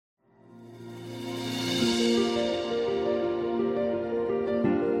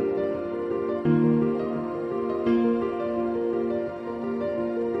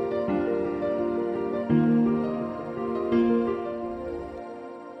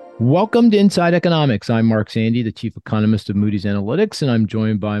Welcome to Inside Economics. I'm Mark Sandy, the chief economist of Moody's Analytics, and I'm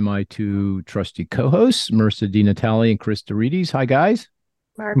joined by my two trusty co-hosts, Marissa Di Natale and Chris Dorides. Hi, guys.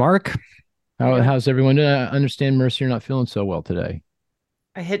 Mark, How's everyone doing? I understand, Marissa, you're not feeling so well today.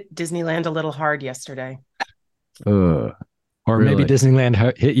 I hit Disneyland a little hard yesterday. Or maybe Really?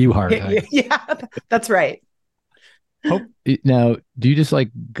 Disneyland hit you hard. Yeah, that's right. Hope now, do you just like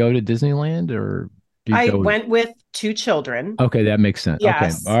go to Disneyland or do you I go? went with two children. Okay, that makes sense. Okay,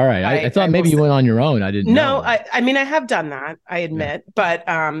 Yes. all right. I thought I will maybe you say, went on your own. I didn't no, know. I mean, I have done that, I Yeah. admit, but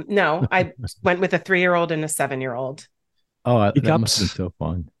no, I went with a 3-year-old and a 7-year-old. Oh, that must have been Hiccups. so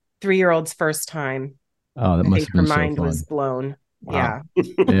fun. 3-year-old's first time. Oh, that I must think have her been so mind was fun. blown. Wow. Yeah.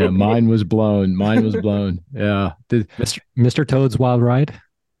 Yeah, mine was blown. Mine was blown. Yeah. Mr. Toad's Wild Ride.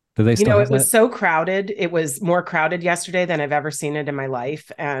 Do they You still know, have it that? was so crowded. It was more crowded yesterday than I've ever seen it in my life.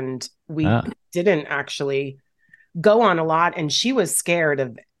 And we Ah, didn't actually go on a lot, and she was scared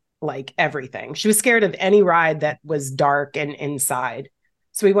of like everything. She was scared of any ride that was dark and inside.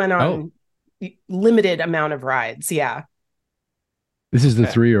 So we went oh, on limited amount of rides. Yeah. this is the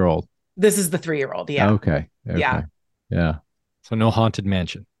 3-year-old. This is the 3-year-old. Yeah. Okay. Yeah. Okay. Yeah. So no Haunted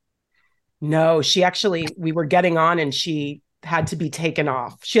Mansion. No, she actually, we were getting on and she had to be taken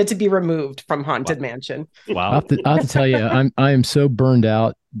off. She had to be removed from Wow. Haunted Mansion. Wow. I have to tell you, I am so burned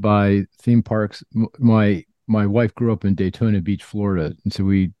out by theme parks. My wife grew up in Daytona Beach, Florida, and so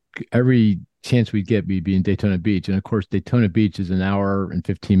we every chance we'd get, we'd be in Daytona Beach, and of course, Daytona Beach is an hour and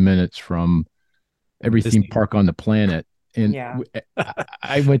 15 minutes from every theme Disney. park on the planet. And Yeah.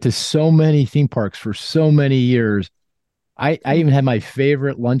 I went to so many theme parks for so many years. I even had my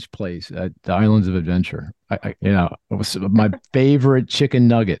favorite lunch place at the Islands of Adventure. It was my favorite chicken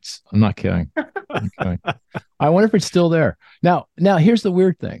nuggets. I'm not kidding. I'm kidding. I wonder if it's still there. Now here's the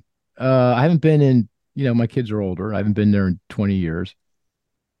weird thing. I haven't been in, my kids are older. I haven't been there in 20 years.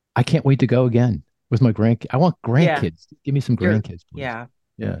 I can't wait to go again with my grandkids. I want Yeah. grandkids. Give me some You're, grandkids, please. yeah.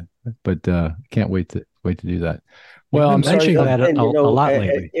 Yeah. But can't wait to do that. You've Well, been I'm sorry. mentioning that And a lot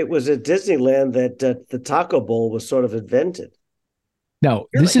lately. it was at Disneyland that the Taco Bowl was sort of invented. No,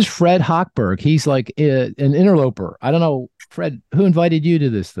 this Really? is Fred Hochberg. He's like an interloper. I don't know, Fred, who invited you to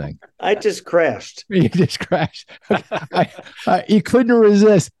this thing? I just crashed. You just crashed. You couldn't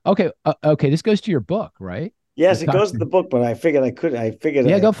resist. Okay, okay. This goes to your book, right? The Yes, it goes to document. the book, but I figured I could. I figured.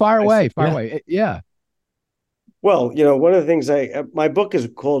 Yeah, go fire away, fire Yeah. away. Yeah. Well, one of the things my book is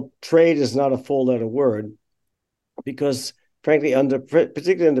called "Trade is Not a Four-Letter Word," because frankly,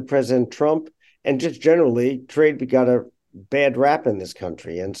 particularly under President Trump and just generally, trade got a bad rap in this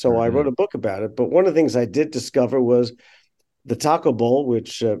country, and so I Mhm. wrote a book about it. But one of the things I did discover was the Taco Bowl,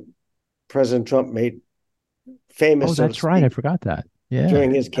 which President Trump made Oh, famous, so to that's right. I speak, forgot that. Yeah.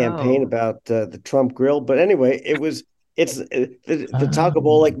 during his campaign Oh, about the Trump grill. But anyway, it's the Taco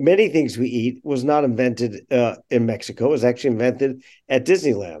Bowl, Um, like many things we eat, was not invented in Mexico. It was actually invented at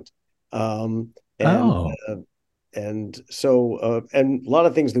Disneyland, um, and oh, uh, and a lot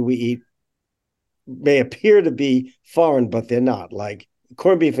of things that we eat may appear to be foreign, but they're not. Like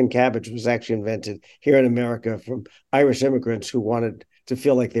corned beef and cabbage was actually invented here in America from Irish immigrants who wanted to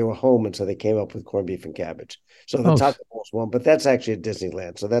feel like they were home, and so they came up with corned beef and cabbage. So the oh, taco bowl is one, but that's actually at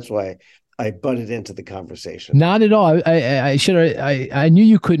Disneyland. So that's why I butted into the conversation. not at all. I should I knew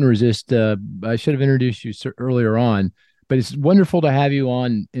you couldn't resist. I should have introduced you earlier on, but it's wonderful to have you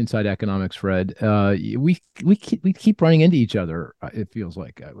on Inside Economics, Fred. We keep running into each other. It feels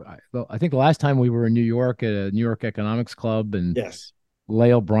like I think the last time we were in New York at a New York Economics Club, and Yes.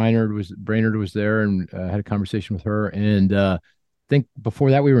 Lael Brainerd was there, and had a conversation with her. And I think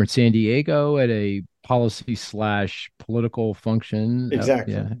before that we were in San Diego at a policy slash political function.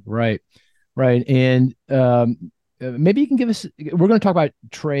 Exactly. Yeah, right. Right. And maybe you can give us, we're going to talk about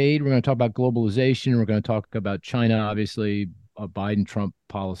trade. We're going to talk about globalization. We're going to talk about China, obviously, Biden Trump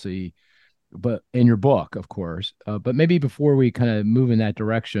policy, but in your book, of course. But maybe before we kind of move in that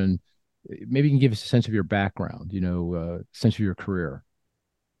direction, maybe you can give us a sense of your background, sense of your career.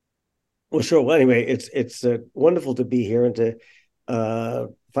 Well, sure. Well, anyway, it's wonderful to be here and to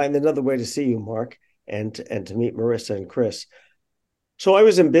find another way to see you, Mark, and to meet Marissa and Chris. So I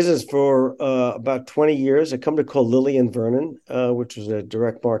was in business for about 20 years. A company called Lillian Vernon, which was a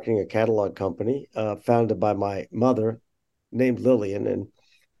direct marketing, a catalog company, founded by my mother, named Lillian. And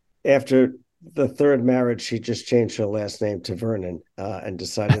after the third marriage, she just changed her last name to Vernon and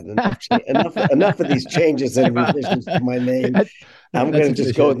decided enough of these changes and revisions to my name. That- I'm that's going to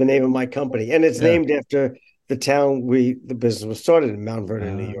just go efficient. with the name of my company, and it's Yeah. named after the town the business was started in, Mount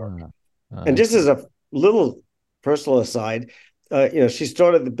Vernon, New York. Ah, And I just see. as a little personal aside, she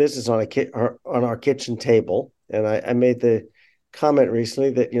started the business on our kitchen table, and I made the comment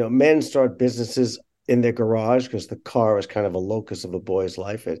recently that, men start businesses in their garage because the car is kind of a locus of a boy's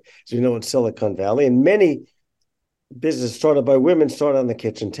life, as you know, in Silicon Valley. And many businesses started by women start on the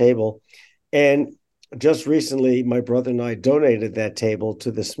kitchen table. And just recently, my brother and I donated that table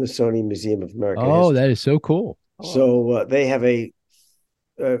to the Smithsonian Museum of American History. Oh, that is so cool. So they have it'll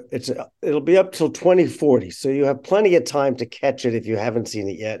be up till 2040. So you have plenty of time to catch it if you haven't seen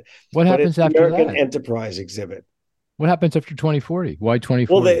it yet. What happens after American that? Enterprise exhibit. What happens after 2040? Why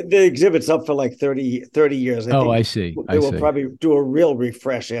 2040? Well, the exhibit's up for like 30 years. I see. They will probably do a real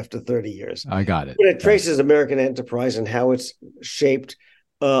refresh after 30 years. I got it. But it traces American enterprise and how it's shaped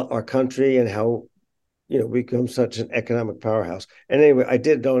our country and how, we become such an economic powerhouse. And anyway, I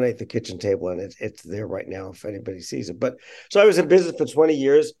did donate the kitchen table, and it's there right now if anybody sees it. But so I was in business for 20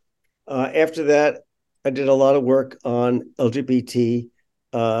 years. After that, I did a lot of work on LGBTQ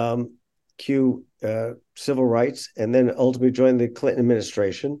civil rights, and then ultimately joined the Clinton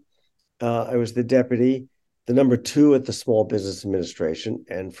administration. I was the deputy, the number 2 at the Small Business Administration,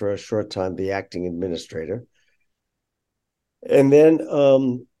 and for a short time, the acting administrator. And then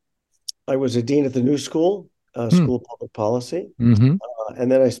I was a dean at the New School, School of Public Policy. Mm-hmm.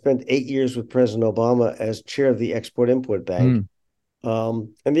 And then I spent 8 years with President Obama as chair of the Export-Import Bank.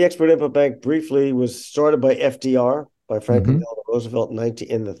 And the Export-Import Bank briefly was started by FDR, by Franklin Delano Roosevelt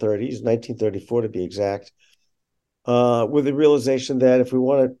in the 30s, 1934 to be exact, with the realization that if we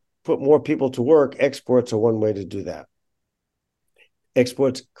want to put more people to work, exports are one way to do that.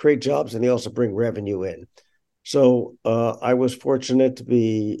 Exports create jobs, and they also bring revenue in. So I was fortunate to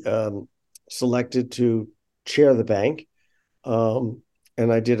be selected to chair the bank, and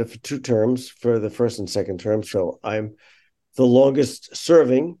I did it for 2 terms, for the first and second term. So I'm the longest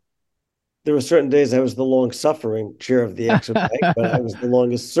serving. There were certain days I was the long-suffering chair of the Export Bank, but I was the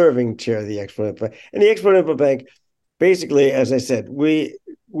longest-serving chair of the Export-Import Bank. And the Export-Import Bank, basically, as I said, we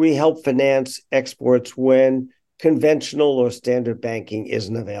help finance exports when conventional or standard banking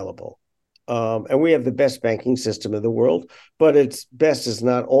isn't available. And we have the best banking system in the world, but its best is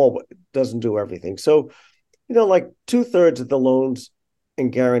not all, doesn't do everything. So, like 2/3 of the loans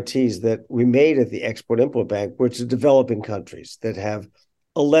and guarantees that we made at the Export-Import Bank were to developing countries that have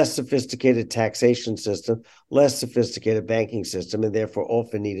a less sophisticated taxation system, less sophisticated banking system, and therefore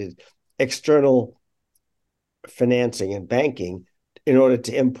often needed external financing and banking in order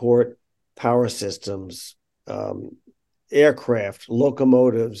to import power systems, aircraft,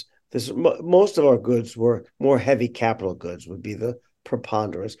 locomotives. Most of our goods were more heavy capital goods, would be the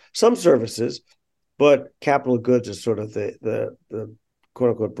preponderance. Some services, but capital goods is sort of the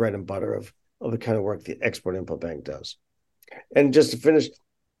quote unquote bread and butter of the kind of work the Export-Import Bank does. And just to finish,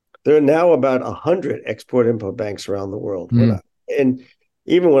 there are now about 100 Export-Import banks around the world. And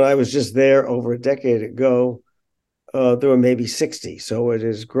even when I was just there over a decade ago, there were maybe 60. So it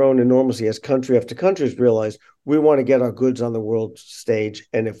has grown enormously as country after country has realized we want to get our goods on the world stage.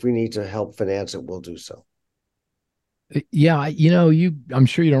 And if we need to help finance it, we'll do so. Yeah. I'm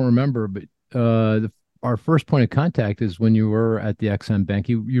sure you don't remember, but our first point of contact is when you were at the XM Bank.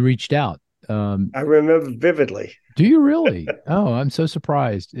 You reached out. I remember vividly. Do you really? Oh, I'm so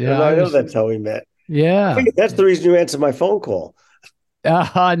surprised. Yeah, I know that's how we met. Yeah, that's the reason you answered my phone call. No.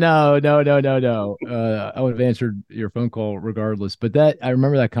 I would have answered your phone call regardless. But I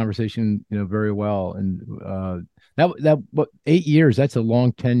remember that conversation, very well. And that 8 years? That's a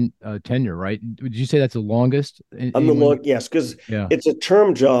long tenure, right? Would you say that's the longest? Yes, because it's a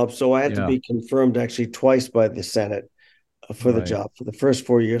term job, so I had to be confirmed actually twice by the Senate for the job for the first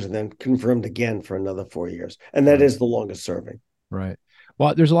 4 years, and then confirmed again for another 4 years, and that is the longest serving. Right.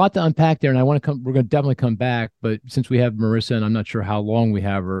 Well, there's a lot to unpack there, and we're going to definitely come back. But since we have Marissa, and I'm not sure how long we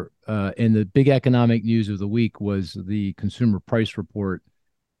have her, and the big economic news of the week was the consumer price report.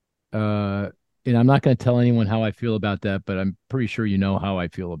 And I'm not going to tell anyone how I feel about that, but I'm pretty sure you know how I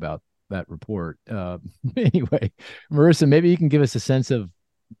feel about that report. Anyway, Marissa, maybe you can give us a sense of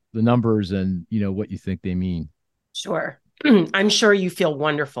the numbers and what you think they mean. Sure. I'm sure you feel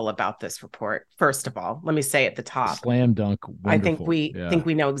wonderful about this report. First of all, let me say at the top, slam dunk. Wonderful. I think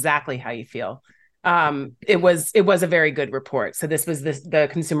we know exactly how you feel. It was a very good report. So this was the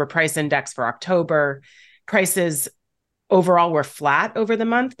Consumer Price Index for October. Prices overall were flat over the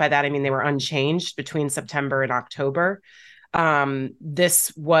month. By that, I mean they were unchanged between September and October.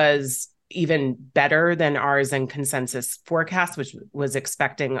 This was even better than ours and consensus forecast, which was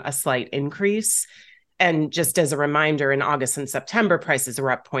expecting a slight increase. And just as a reminder, in August and September, prices were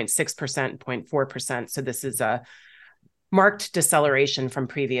up 0.6%, 0.4%. So this is a marked deceleration from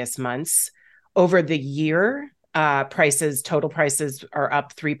previous months. Over the year, total prices are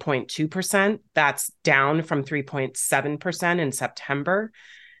up 3.2%. That's down from 3.7% in September.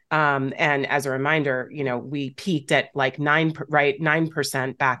 And as a reminder, we peaked at like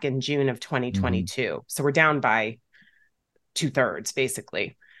 9% back in June of 2022. Mm-hmm. So we're down by 2/3,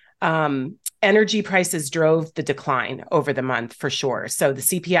 basically. Energy prices drove the decline over the month for sure. So the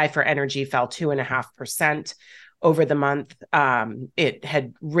CPI for energy fell 2.5% over the month. It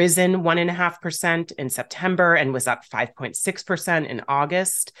had risen 1.5% in September and was up 5.6% in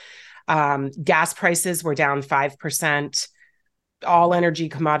August. Gas prices were down 5%. All energy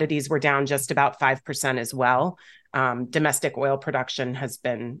commodities were down just about 5% as well. Domestic oil production has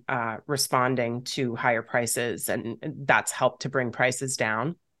been responding to higher prices, and that's helped to bring prices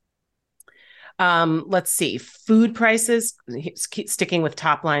down. Let's see, food prices, keep sticking with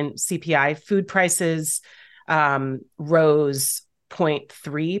top line CPI, food prices rose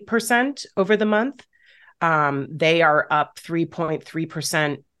 0.3% over the month. They are up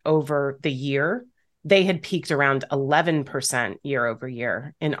 3.3% over the year. They had peaked around 11% year over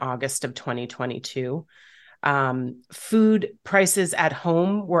year in August of 2022. Food prices at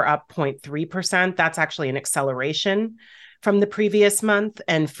home were up 0.3%. That's actually an acceleration from the previous month.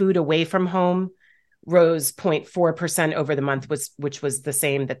 And food away from home rose 0.4% over the month, which was the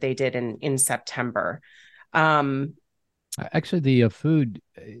same that they did in September. Actually, the food,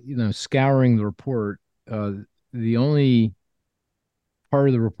 scouring the report, the only part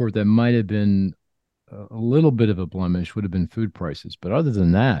of the report that might have been a little bit of a blemish would have been food prices. But other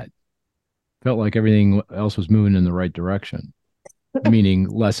than that, felt like everything else was moving in the right direction, meaning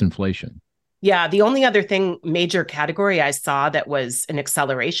less inflation. Yeah. The only other major category I saw that was an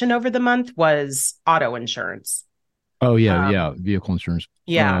acceleration over the month was auto insurance. Oh, yeah. Vehicle insurance.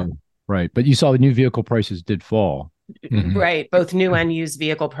 Yeah. Right. But you saw the new vehicle prices did fall. Mm-hmm. Right. Both new and used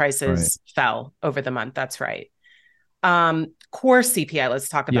vehicle prices fell over the month. That's right. Core CPI, let's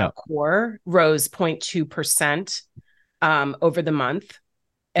talk about core, rose 0.2% over the month.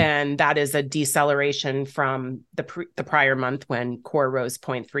 And that is a deceleration from the prior month when core rose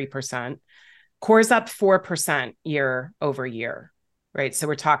 0.3%. Core's up 4% year over year, right? So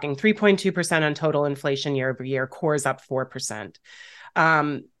we're talking 3.2% on total inflation year over year. Core's up 4%.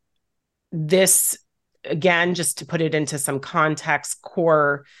 This, again, just to put it into some context,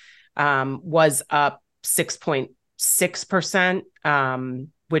 core was up 6.6%,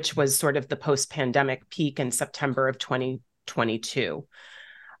 which was sort of the post-pandemic peak in September of 2022.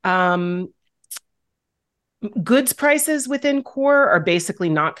 Goods prices within core are basically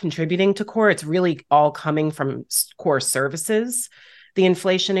not contributing to core. It's really all coming from core services, the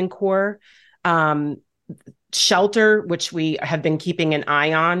inflation in core. Shelter, which we have been keeping an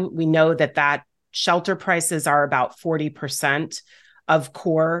eye on, we know that shelter prices are about 40% of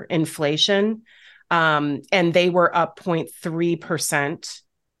core inflation. And they were up 0.3%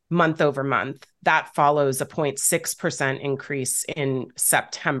 month over month. That follows a 0.6% increase in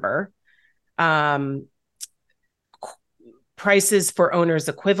September. Prices for owner's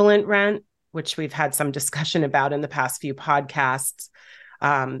equivalent rent, which we've had some discussion about in the past few podcasts,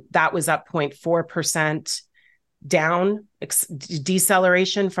 that was up 0.4%, down,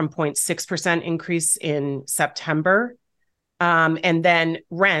 deceleration from 0.6% increase in September. And then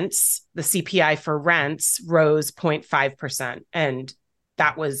rents, the CPI for rents rose 0.5%. And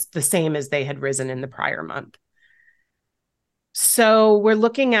that was the same as they had risen in the prior month. So we're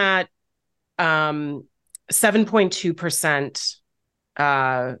looking at 7.2%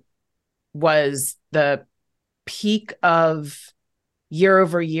 was the peak of year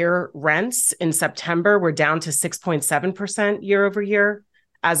over year rents in September. We're down to 6.7% year over year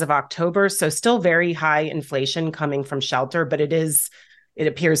as of October. So still very high inflation coming from shelter, but it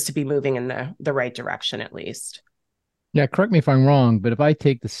appears to be moving in the right direction at least. Yeah, correct me if I'm wrong, but if I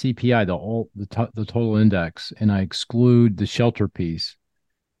take the CPI, the total index, and I exclude the shelter piece,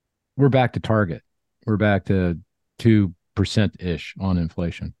 we're back to target. We're back to 2%-ish on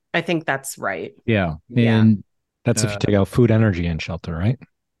inflation. I think that's right. Yeah. And that's if you take out food, energy, and shelter, right?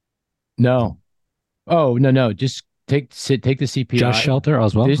 No. Oh, no. Just take the CPI. Just shelter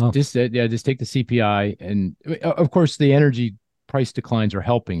as well? Just take the CPI. And of course, the energy price declines are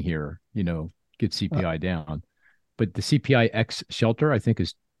helping here, get CPI down. But the CPI X shelter, I think,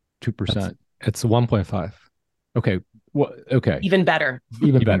 is 2%. It's 1.5. Okay. Well, okay. Even better.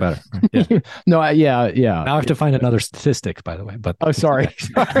 Even better. Yeah. No, yeah. Now I have to find another statistic, by the way. But sorry.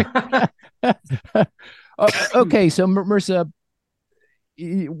 Okay, so Marissa,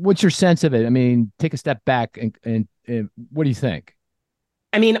 what's your sense of it? I mean, take a step back and what do you think?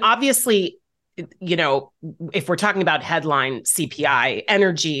 I mean, obviously, you know, if we're talking about headline CPI,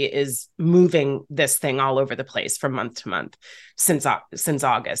 energy is moving this thing all over the place from month to month since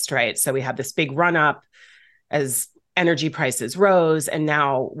August, right? So we have this big run up as energy prices rose, and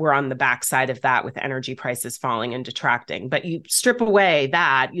now we're on the backside of that with energy prices falling and detracting. But you strip away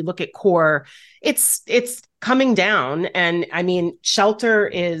that, you look at core, it's coming down. And I mean, shelter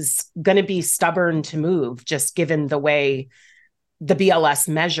is going to be stubborn to move, just given the way the BLS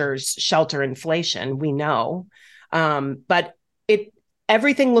measures shelter inflation, we know. But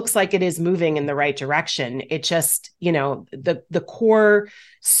everything looks like it is moving in the right direction. It just, you know, the core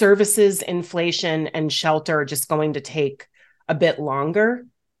services inflation and shelter are just going to take a bit longer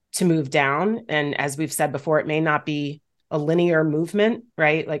to move down. And as we've said before, it may not be a linear movement,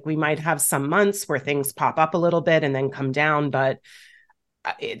 right? Like we might have some months where things pop up a little bit and then come down, but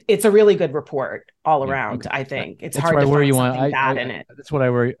it's a really good report all around. Okay. I think it's hard to find something bad in it. That's what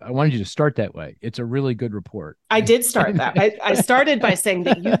I wanted you to start that way. It's a really good report. I did start that. I started by saying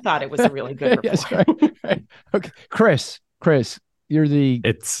that you thought it was a really good report. Yes, right. Okay, Chris,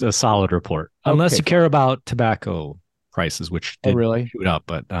 it's a solid report, unless you care about tobacco prices, which did really shoot up.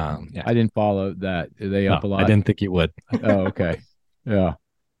 But I didn't follow that. Are they up a lot? I didn't think you would. Oh, okay. Yeah.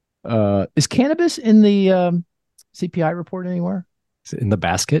 Is cannabis in the CPI report anywhere? Is it in the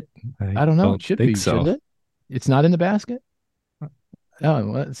basket? I don't know. It should be, shouldn't it? It's not in the basket? Oh,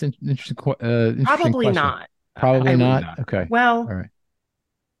 well, that's an interesting Probably question. not. Probably not. Okay. Well, all right.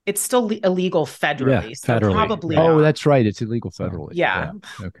 It's still illegal federally. Yeah, so federally. Probably not. not. That's right. It's illegal federally. Yeah.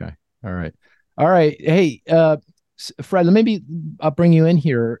 Okay. All right. All right. Hey, Fred, maybe I'll bring you in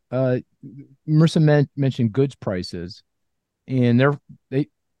here. Marissa mentioned goods prices, and they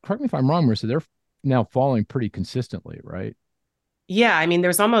correct me if I'm wrong, Marissa, they're now falling pretty consistently, right? Yeah, I mean,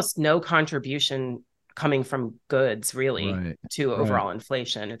 there's almost no contribution coming from goods really to overall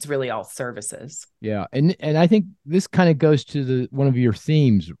inflation. It's really all services. Yeah, and I think this kind of goes to one of your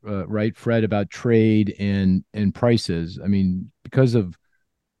themes, right, Fred, about trade and prices. I mean, because of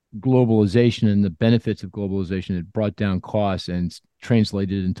globalization and the benefits of globalization, it brought down costs and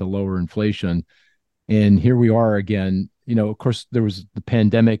translated into lower inflation. And here we are again. You know, of course, there was the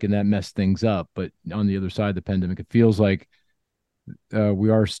pandemic and that messed things up. But on the other side of the pandemic, it feels like we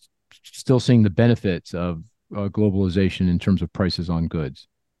are still seeing the benefits of globalization in terms of prices on goods.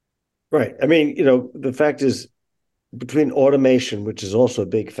 Right. I mean, you know, the fact is, between automation, which is also a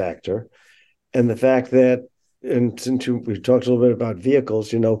big factor, and the fact that, and since we talked a little bit about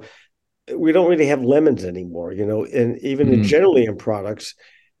vehicles, you know, we don't really have lemons anymore, you know, and even generally in products,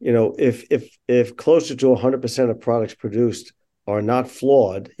 you know, if closer to 100% of products produced are not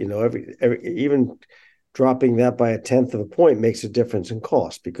flawed, you know, even dropping that by 1/10 of a point makes a difference in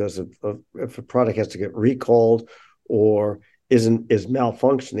cost, because if a product has to get recalled or is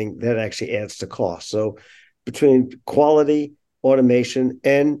malfunctioning, that actually adds to cost. So between quality, automation,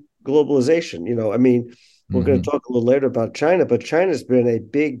 and globalization, you know, I mean, we're going to talk a little later about China, but China's been a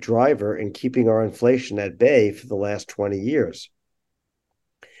big driver in keeping our inflation at bay for the last 20 years.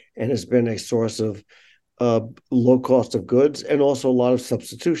 And has been a source of low cost of goods and also a lot of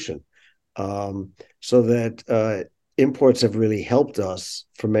substitution. So that imports have really helped us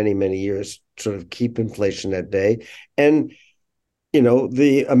for many, many years sort of keep inflation at bay. And, you know,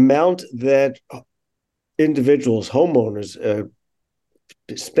 the amount that individuals, homeowners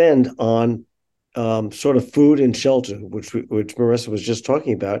spend on sort of food and shelter, which Marissa was just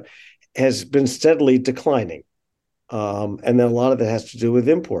talking about, has been steadily declining. And then a lot of it has to do with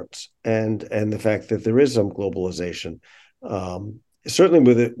imports and the fact that there is some globalization.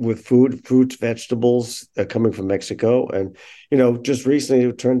 Certainly with food, fruits, vegetables coming from Mexico. And, you know, just recently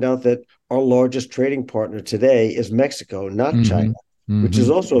it turned out that our largest trading partner today is Mexico, not China, which is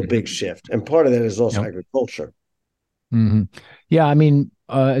also a big shift. And part of that is also agriculture. Yeah, I mean,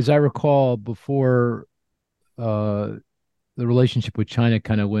 as I recall, before the relationship with China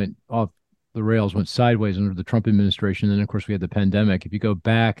kind of went off the rails, went sideways under the Trump administration. And then, of course, we had the pandemic. If you go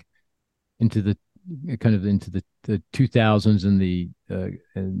back into the 2000s and the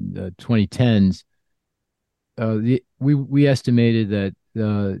 2010s, we estimated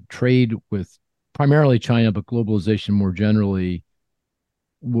that trade with primarily China, but globalization more generally,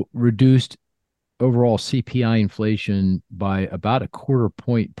 reduced overall CPI inflation by about 1/4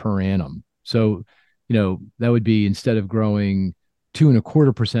 point per annum. So, you know, that would be, instead of growing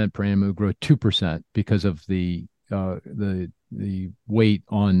 2.25% per annum, it would grow 2% because of the weight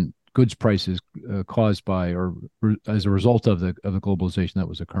on goods prices caused by or as a result of the globalization that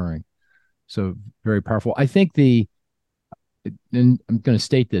was occurring. So very powerful. I think and I'm going to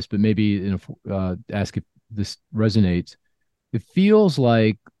state this, but maybe ask if this resonates. it feels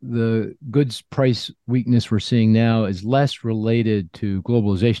like the goods price weakness we're seeing now is less related to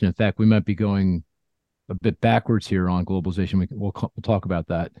globalization. In fact, we might be going a bit backwards here on globalization. We'll talk about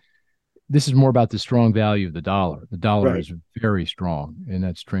that. This is more about the strong value of the dollar. The dollar is very strong, and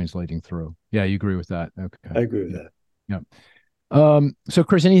that's translating through. Yeah, you agree with that? Okay, I agree with that. Yeah. So,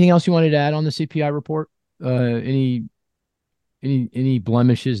 Chris, anything else you wanted to add on the CPI report? Any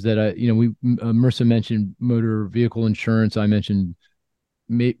blemishes that Marissa mentioned motor vehicle insurance. I mentioned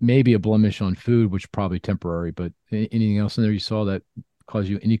maybe a blemish on food, which is probably temporary. But anything else in there you saw that caused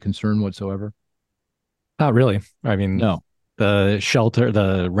you any concern whatsoever? Not really. I mean, no. The shelter,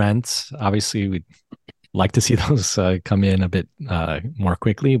 the rents, obviously we'd like to see those come in a bit more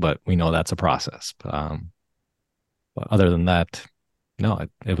quickly, but we know that's a process. But other than that, no,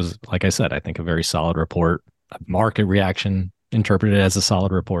 it was, like I said, I think a very solid report. Market reaction interpreted as a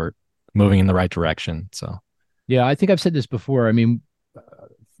solid report, moving in the right direction. So, yeah, I think I've said this before. I mean,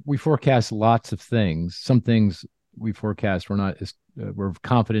 we forecast lots of things. Some things we forecast we're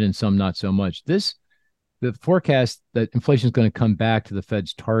confident in, some not so much. The forecast that inflation is going to come back to the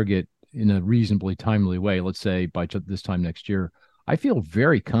Fed's target in a reasonably timely way, let's say by this time next year, I feel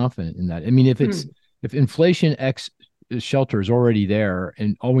very confident in that. I mean, if inflation X shelter is already there,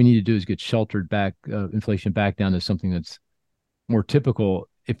 and all we need to do is get inflation back down to something that's more typical,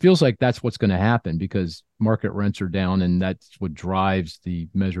 it feels like that's what's going to happen because market rents are down, and that's what drives the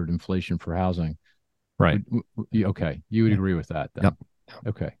measured inflation for housing. Right. Okay. You would agree with that then? Yep.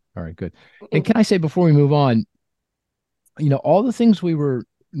 Okay. All right, good. And can I say before we move on, all the things we were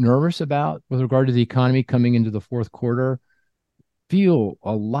nervous about with regard to the economy coming into the fourth quarter feel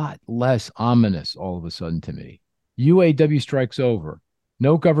a lot less ominous all of a sudden to me. UAW strike's over.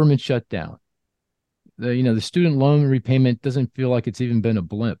 No government shutdown. The student loan repayment doesn't feel like it's even been a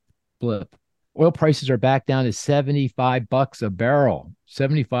blip. Oil prices are back down to $75 a barrel.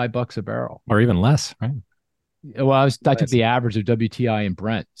 $75 a barrel. Or even less, right? Well, I took the average of WTI and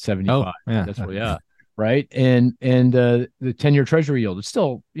Brent, 75. Oh, yeah. That's what, yeah. Right. And the 10-year treasury yield, it's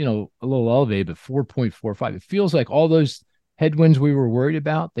still, a little elevated, but 4.45. It feels like all those headwinds we were worried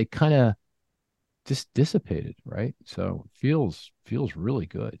about, they kind of just dissipated, right? So feels really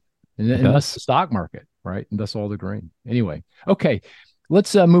good. And that's the stock market, right? And that's all the grain. Anyway, okay.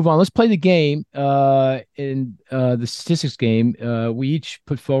 Let's move on. Let's play the game. In the statistics game, we each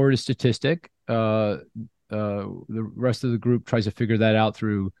put forward a statistic. The rest of the group tries to figure that out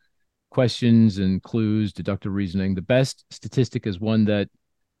through questions and clues, deductive reasoning. The best statistic is one that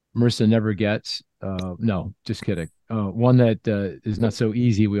Marissa never gets. No, just kidding. One that is not so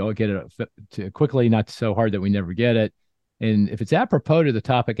easy. We all get it quickly, not so hard that we never get it. And if it's apropos to the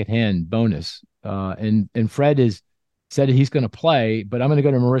topic at hand, bonus. And Fred said he's going to play, but I'm going to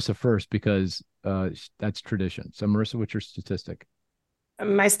go to Marissa first because that's tradition. So Marissa, what's your statistic?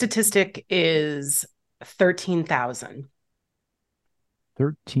 My statistic is 13,000.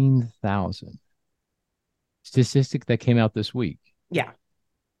 13,000. Statistic that came out this week. Yeah.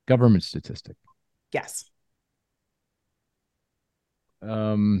 Government statistic. Yes.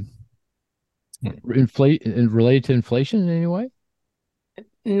 Related to inflation in any way?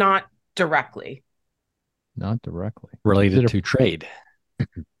 Not directly. Not directly. Related to trade?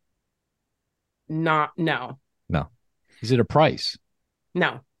 No. Is it a price?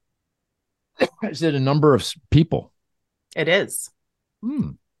 No. Is it a number of people? It is.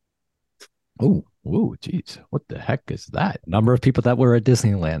 Oh, geez. What the heck is that? Number of people that were at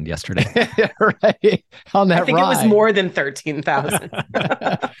Disneyland yesterday. Right. On that I think ride. It was more than 13,000.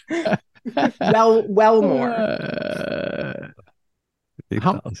 well more.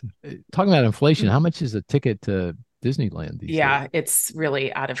 Talking about inflation, how much is a ticket to Disneyland these days? It's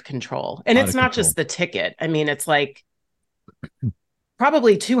really out of control. And it's not just the ticket. I mean, it's like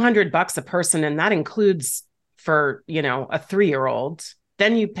probably $200 a person, and that includes for, a 3-year-old.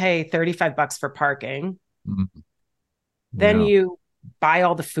 Then you pay $35 for parking. Mm-hmm. Then you buy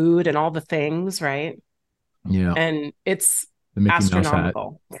all the food and all the things, right? Yeah. And it's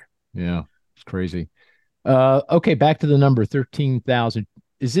astronomical. Yeah, it's crazy. Okay, back to the number 13,000.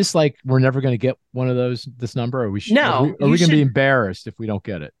 Is this like we're never going to get one of this number? Or are we going to be embarrassed if we don't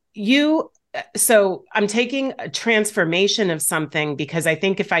get it? So I'm taking a transformation of something because I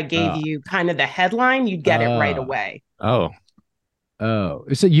think if I gave you kind of the headline, you'd get it right away. Oh,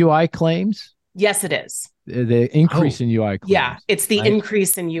 is it UI claims? Yes, it is. The increase in UI claims. Yeah, it's the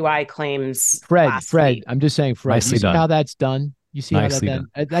increase in UI claims. Fred, I'm just saying, Fred, you see how that's done? You see how that's done?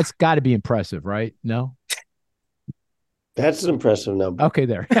 That's got to be impressive, right? No? That's an impressive number. Okay,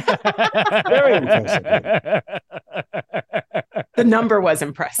 there. Very impressive. The number was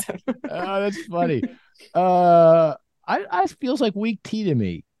impressive. Oh, that's funny. I feels like weak tea to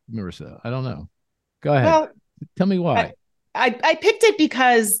me, Marissa. I don't know. Go ahead. Well, Tell me why. I picked it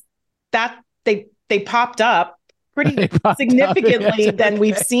because that they popped up pretty They popped up, significantly yes, than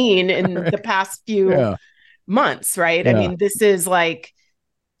we've okay. seen in Right. the past few Yeah. months, right? I Yeah. mean, this is like,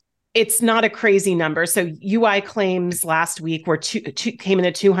 it's not a crazy number. So UI claims last week were came in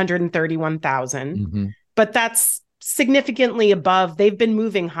at 231,000, hmm but that's significantly above. They've been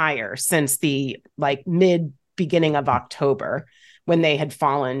moving higher since the like mid beginning of October, when they had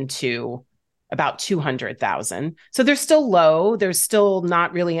fallen to about 200,000. So they're still low. There's still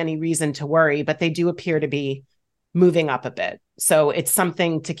not really any reason to worry, but they do appear to be moving up a bit. So it's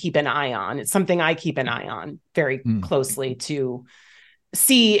something to keep an eye on. It's something I keep an eye on very closely to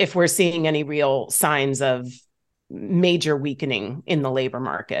see if we're seeing any real signs of major weakening in the labor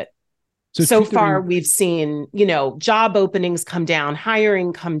market. So far, we've seen, job openings come down,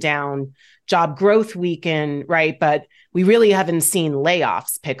 hiring come down, job growth weaken, right? But we really haven't seen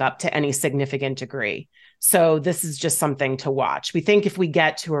layoffs pick up to any significant degree. So this is just something to watch. We think if we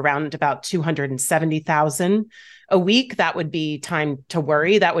get to around about 270,000 a week, that would be time to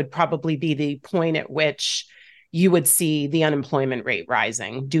worry. That would probably be the point at which you would see the unemployment rate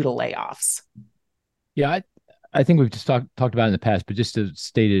rising due to layoffs. Yeah, I think we've just talked about it in the past, but just to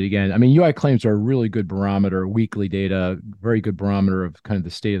state it again, I mean, UI claims are a really good barometer, weekly data, very good barometer of kind of the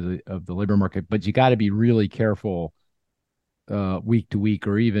state of the labor market. But you got to be really careful week to week,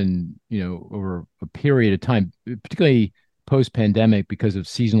 or even over a period of time, particularly post pandemic, because of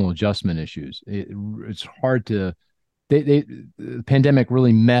seasonal adjustment issues. It's hard to. The pandemic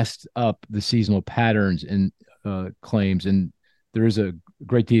really messed up the seasonal patterns in claims, and there is a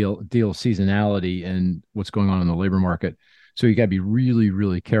great deal of seasonality in what's going on in the labor market. So you got to be really,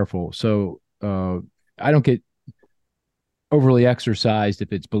 really careful. So I don't get overly exercised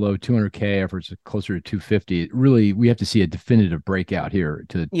if it's below 200K or if it's closer to 250. Really, we have to see a definitive breakout here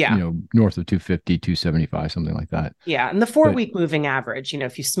to north of 250, 275, something like that. Yeah, and the 4-week moving average,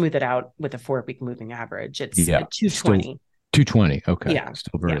 if you smooth it out with a 4-week moving average, it's at 220. 220. Okay. Yeah.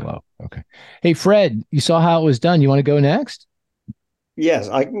 Still very low. Okay. Hey, Fred, you saw how it was done. You want to go next? Yes,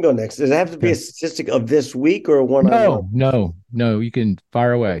 I can go next. Does it have to be a statistic of this week or one-on-one? No. You can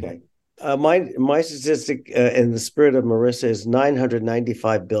fire away. Okay. My statistic in the spirit of Marissa is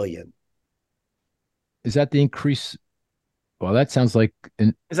 995 billion. Is that the increase? Well, that sounds like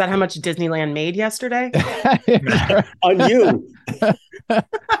Is that how much Disneyland made yesterday? On you.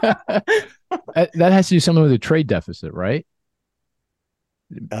 That has to do something with the trade deficit, right?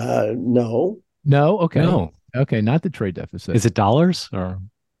 No. No? Okay. No. Okay, not the trade deficit. Is it dollars or?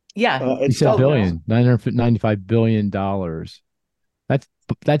 Yeah. He said billion, $995 billion.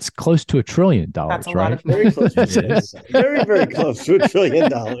 That's close to $1 trillion, That's a right? lot of Very close to very, very close to $1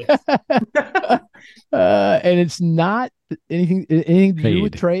 trillion. And it's not anything to do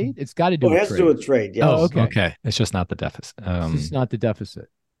with Trade. trade. It's got to do It with has trade. to do with trade, yes. Oh, okay. Okay. It's just not the deficit. It's not the deficit.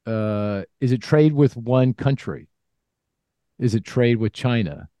 Is it trade with one country? Is it trade with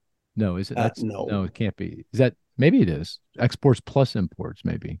China? No, is it? No, it can't be. Is that, maybe it is exports plus imports,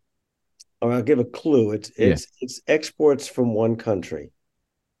 maybe. Or I'll give a clue. It's exports from one country.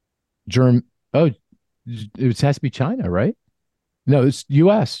 It has to be China, right? No, it's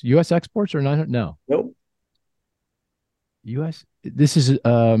U.S. U.S. exports or not? No. Nope. U.S. This is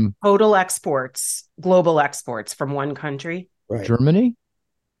total exports, global exports from one country. Right. Germany?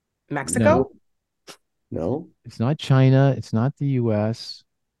 Mexico? No. It's not China. It's not the U.S.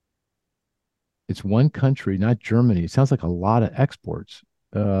 It's one country, not Germany. It sounds like a lot of exports.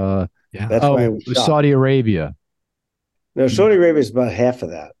 Yeah. That's why I was shocked. Saudi Arabia. No, Saudi Arabia is about half of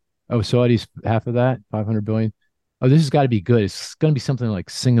that. Oh, Saudi's half of that, 500 billion. Oh, this has got to be good. It's going to be something like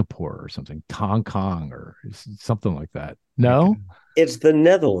Singapore or something, Hong Kong or something like that. No? It's the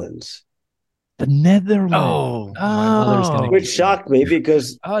Netherlands. The Netherlands. Which shocked me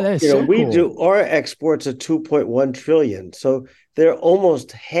because we cool. do our exports at 2.1 trillion. So they're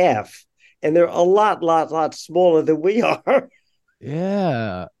almost half, and they're a lot smaller than we are.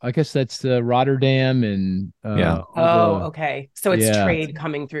 Yeah, I guess that's Rotterdam and okay. So it's trade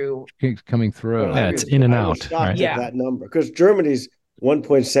coming through. Yeah, it's in and out. Right? Yeah, that number because Germany's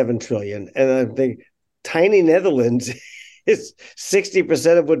 1.7 trillion, and I think tiny Netherlands is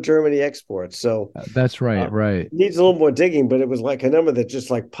 60% of what Germany exports. So that's right. Right. Needs a little more digging, but it was like a number that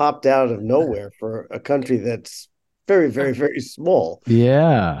just like popped out of nowhere for a country that's very, very, very small.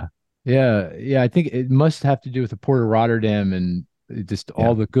 Yeah. I think it must have to do with the port of Rotterdam and just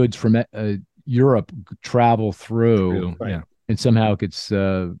all the goods from Europe travel through, and somehow it gets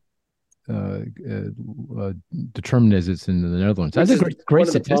determined as it's in the Netherlands. That's a great one of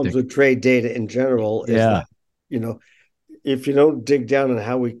the statistic. problems with trade data in general is that if you don't dig down on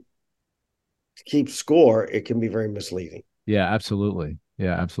how we keep score, it can be very misleading. Yeah, absolutely.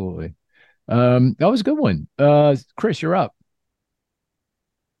 Yeah, absolutely. That was a good one. Chris, you're up.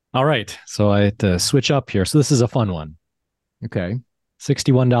 All right. So I had to switch up here. So this is a fun one. Okay.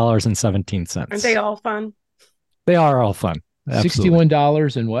 $61.17. Aren't they all fun? They are all fun. Absolutely.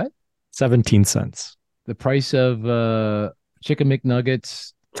 $61 and what? 17 cents. The price of chicken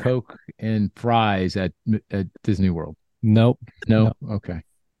McNuggets, Coke, and fries at Disney World. Nope. No? Okay.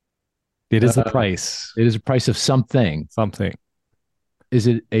 It is the price. It is a price of something. Something. Is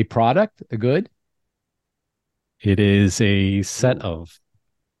it a product, a good? It is a set of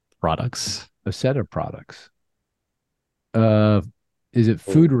products. A set of products. Is it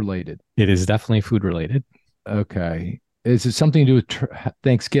food related? It is definitely food related. Okay. Is it something to do with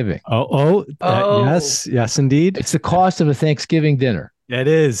Thanksgiving? Oh. Yes, indeed. It's the cost of a Thanksgiving dinner. It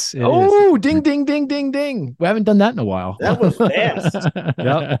is. Ding, ding, ding, ding, ding. We haven't done that in a while. That was fast.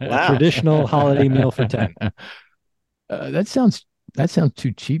 Yep. Wow. Traditional holiday meal for 10. That sounds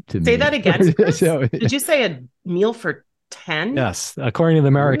too cheap to me. Say that again, Chris? So- Did you say a meal for 10? Yes. According to the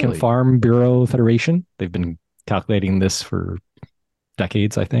American Really? Farm Bureau Federation, they've been calculating this for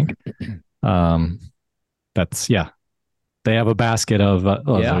decades, I think. They have a basket of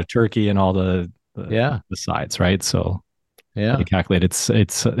Yeah. turkey and all the Yeah. sides, right? So Yeah. they calculate it's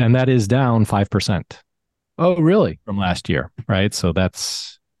and that is down 5% Oh, really? from last year, right? So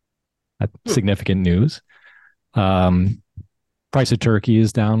that's significant news. Price of turkey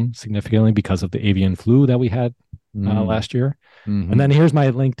is down significantly because of the avian flu that we had last year. Mhm. And then here's my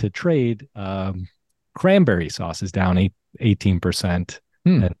link to trade. Cranberry sauce is down 18%.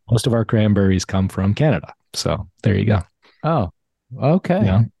 And most of our cranberries come from Canada. So there you go. Oh, okay.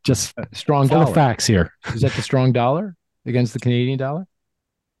 Yeah, just Strong for the dollar. facts here. Is that the strong dollar against the Canadian dollar?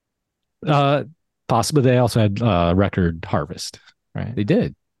 Possibly they also had record harvest, right? They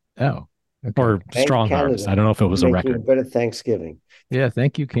did. Oh, okay. Or Thank strong Canada harvest. I don't know if it was a Making record. better Thanksgiving. Yeah.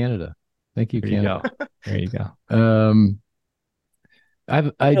 Thank you, Canada. Thank you, There you Canada. go. There you go.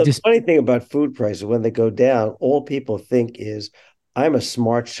 The funny thing about food prices, when they go down, all people think is, I'm a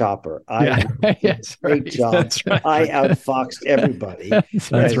smart shopper. I did a Yes, great right. job. That's right. I outfoxed everybody. That's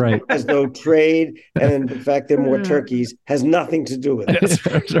That's right. As though trade and the fact there are more turkeys has nothing to do with it. That's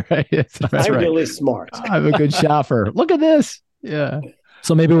right. That's right. I'm right. really smart. I'm a good shopper. Look at this. Yeah.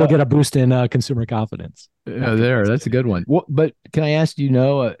 So maybe we'll get a boost in consumer confidence. Yeah, that's a good one. But can I ask, you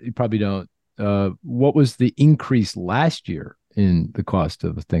probably don't, what was the increase last year in the cost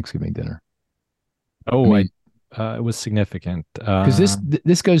of a Thanksgiving dinner? Oh, I mean, it was significant. because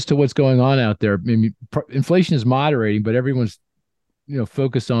this goes to what's going on out there. I mean, inflation is moderating, but everyone's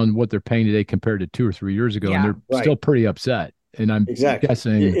focused on what they're paying today compared to 2 or 3 years ago, Yeah. and they're Right. still pretty upset. And I'm Exactly.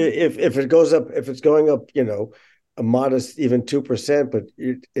 guessing, If it goes up, if it's going up, a modest even 2%, but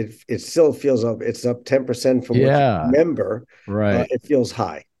it still feels up. It's up 10% from what Yeah. you remember. right? It feels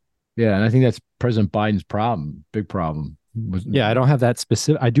high. Yeah, and I think that's President Biden's problem, big problem. Yeah, I don't have that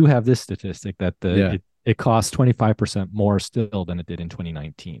specific. I do have this statistic that Yeah. it costs 25% more still than it did in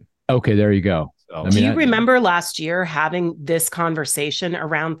 2019. Okay, there you go. So, I mean, Do you remember last year having this conversation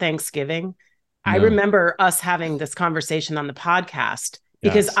around Thanksgiving? I No. remember us having this conversation on the podcast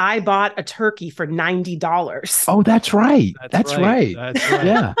because Yes. I bought a turkey for $90. Oh, that's right. That's right. That's right.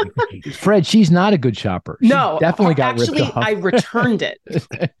 Yeah. Fred, she's not a good shopper. She No, definitely got actually, ripped off. I returned it.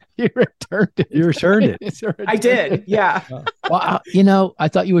 You returned it. You returned it. I did. Yeah. Well, I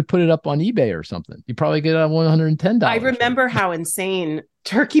thought you would put it up on eBay or something. You probably get it on $110. I remember how insane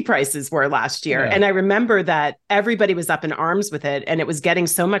turkey prices were last year. Yeah. And I remember that everybody was up in arms with it and it was getting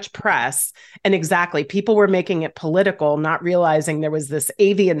so much press. And exactly, people were making it political, not realizing there was this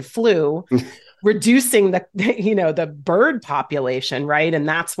avian flu reducing the bird population, right? And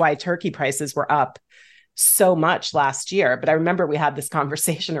that's why turkey prices were up so much last year. But I remember we had this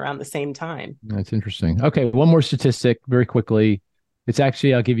conversation around the same time. That's interesting. Okay, one more statistic very quickly. It's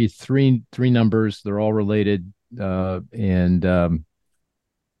actually, I'll give you three numbers. They're all related. And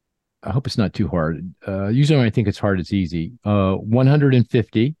I hope it's not too hard. Usually when I think it's hard, it's easy.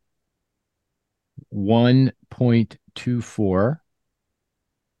 150, 1.24,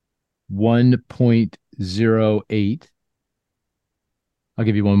 1.08. I'll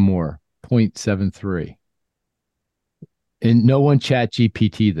give you one more, 0.73. And no one chat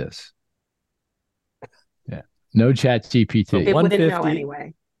GPT this. Yeah. No chat GPT. They wouldn't know 150.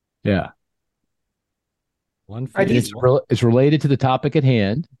 anyway. Yeah. Are And these- it's related to the topic at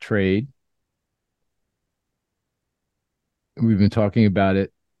hand, trade. We've been talking about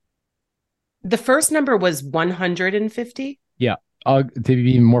it. The first number was 150. To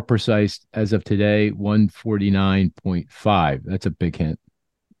be more precise, as of today, 149.5. That's a big hint.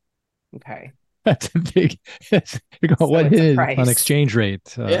 Okay. That's a big. You're going, So what it's a is? On price. exchange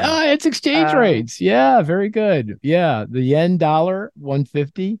rate. Yeah, it's exchange rates. Yeah, very good. Yeah, the yen dollar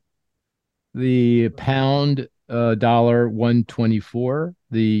 150, the pound dollar 124,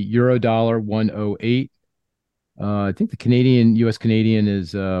 the euro dollar 108. I think the Canadian US Canadian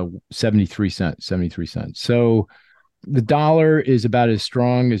is 73 cents, 73 cents. So the dollar is about as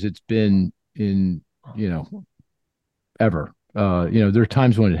strong as it's been in, you know, ever. There are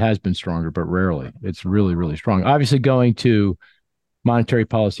times when it has been stronger, but rarely. It's really, really strong. Obviously, going to monetary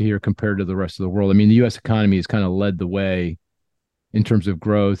policy here compared to the rest of the world. I mean, the U.S. economy has kind of led the way in terms of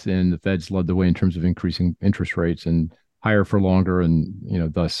growth, and the Fed's led the way in terms of increasing interest rates and higher for longer, and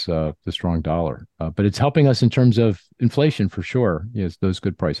thus the strong dollar. But it's helping us in terms of inflation for sure. Yes, those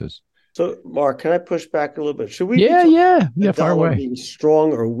good prices. So, Mark, can I push back a little bit? Should we Yeah, be yeah, the far dollar away. being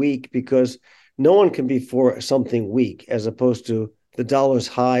strong or weak? Because no one can be for something weak as opposed to the dollar's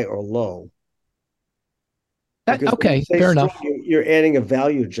high or low. Because when you Okay, say fair strong, enough. you're adding a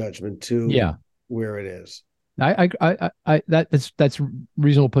value judgment to Yeah, where it is. that's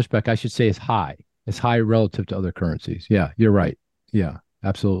reasonable pushback. I should say it's high. It's high relative to other currencies. Yeah, you're right. Yeah,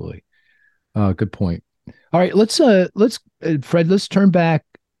 absolutely. Good point. All right, let's Fred, let's turn back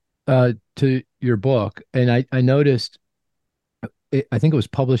to your book, and I noticed I think it was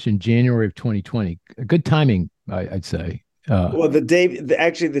published in January of 2020. Good timing, I'd say. Well,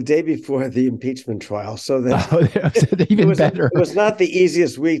 actually the day before the impeachment trial, so that Oh, even better. it was not the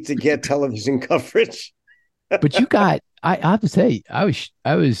easiest week to get television coverage. But I have to say, I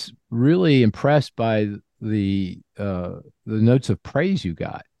was really impressed by the notes of praise you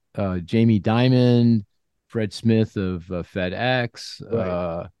got. Jamie Dimon, Fred Smith of FedEx.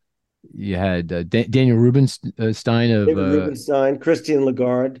 Right. You had Daniel Rubenstein of. David Rubenstein, Christine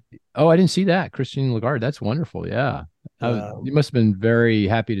Lagarde. Oh, I didn't see that. Christine Lagarde. That's wonderful. Yeah, you must have been very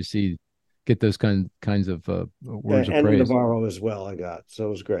happy to get those kinds of words of and praise. Navarro as well. I got, so it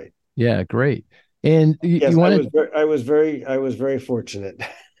was great. Yeah, great. And Yes, you wanted I was very fortunate.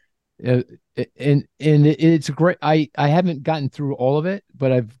 uh, and it's great. I haven't gotten through all of it,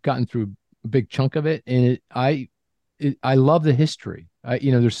 but I've gotten through a big chunk of it, and I love the history.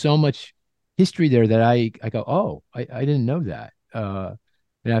 There's so much history there that I go, oh, I didn't know that.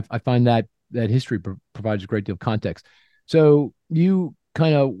 And I find that history provides a great deal of context. So you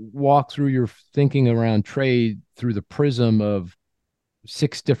kind of walk through your thinking around trade through the prism of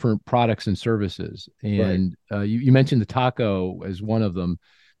six different products and services. Right. And you mentioned the taco as one of them,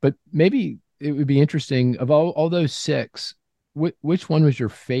 but maybe it would be interesting of all those six, which one was your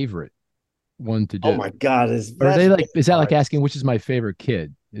favorite one to Oh do? my God, Or are they like, is that like hard. asking which is my favorite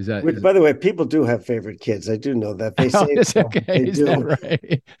kid? Which, by the way, people do have favorite kids. I do know that. They Oh, say it's so. okay. They Is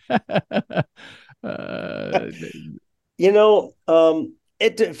that do. right? uh, You know,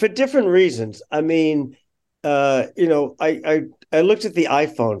 it for different reasons. I mean, I looked at the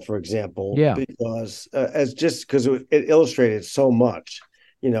iPhone, for example, yeah. because as just because it illustrated so much.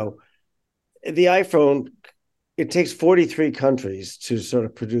 You know, the iPhone, it takes 43 countries to sort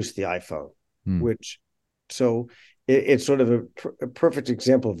of produce the iPhone, Hmm. which so it's sort of a perfect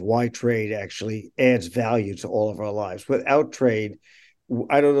example of why trade actually adds value to all of our lives. Without trade,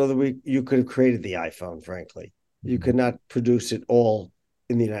 I don't know that you could have created the iPhone, frankly. You could not produce it all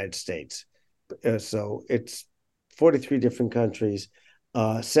in the United States. So it's 43 different countries,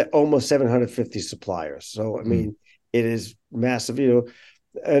 almost 750 suppliers. So, I Hmm. mean, it is massive,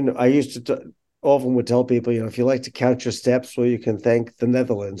 and I used to often would tell people, if you like to count your steps, well, you can thank the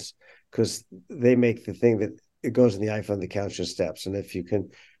Netherlands because they make the thing that it goes in the iPhone that counts your steps. And if you can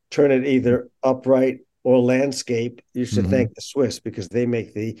turn it either upright or landscape, you should Mm-hmm. thank the Swiss because they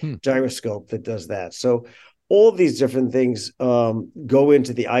make the Hmm. gyroscope that does that. So all these different things go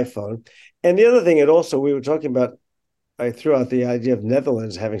into the iPhone. And the other thing, we were talking about, I threw out the idea of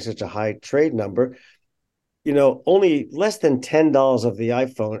Netherlands having such a high trade number. Only less than $10 of the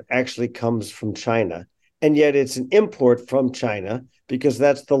iPhone actually comes from China. And yet it's an import from China because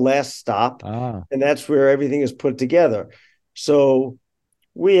that's the last stop. Ah. And that's where everything is put together. So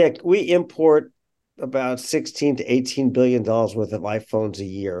we import about 16 to $18 billion worth of iPhones a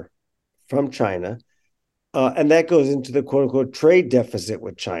year from China. And that goes into the quote unquote trade deficit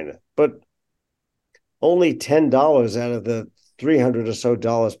with China. But only $10 out of the 300 or so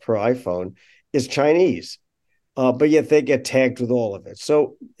dollars per iPhone is Chinese. But yet they get tagged with all of it.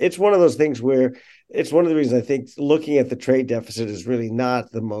 So it's one of those things where it's one of the reasons I think looking at the trade deficit is really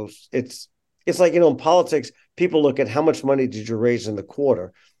not the most. It's like, in politics, people look at how much money did you raise in the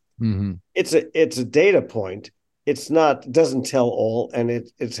quarter. Mm-hmm. It's a data point, it doesn't tell all, and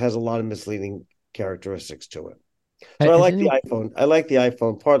it has a lot of misleading characteristics to it. So I Has like the anyone, iPhone. I like the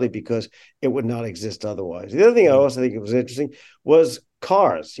iPhone partly because it would not exist otherwise. The other thing I also think it was interesting was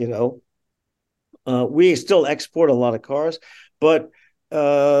cars. We still export a lot of cars, but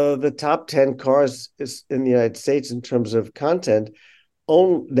the top 10 cars is in the United States in terms of content.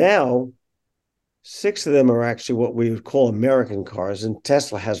 Now, 6 of them are actually what we would call American cars, and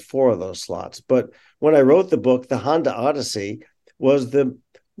Tesla has 4 of those slots. But when I wrote the book, the Honda Odyssey was the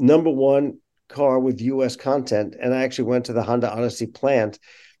number one car with U.S. content, and I actually went to the Honda Odyssey plant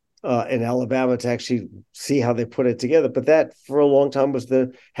in Alabama to actually see how they put it together. But that, for a long time,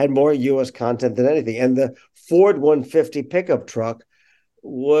 had more U.S. content than anything. And the Ford 150 pickup truck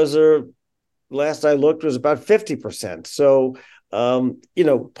last I looked, was about 50%. So,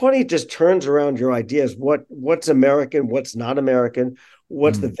 Pony just turns around your ideas. What's American? What's not American?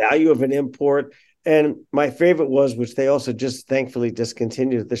 What's the value of an import? And my favorite was, which they also just thankfully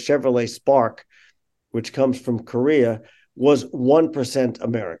discontinued, the Chevrolet Spark, which comes from Korea, was 1%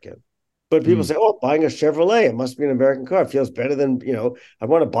 American. But people say, oh, buying a Chevrolet, it must be an American car. It feels better than, I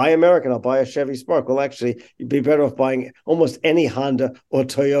want to buy American, I'll buy a Chevy Spark. Well, actually, you'd be better off buying almost any Honda or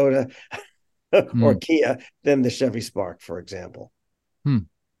Toyota or Kia than the Chevy Spark, for example.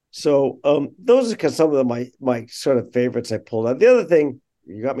 So those are some of my sort of favorites I pulled out. The other thing,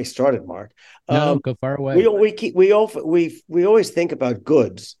 you got me started, Mark. No, go far away. We always think about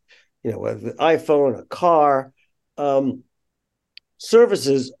goods, whether the iPhone, a car,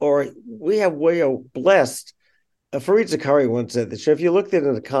 services, or we are blessed. Fareed Zakaria once said that if you looked at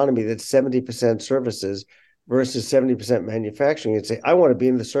an economy that's 70% services versus 70% manufacturing, you'd say, I want to be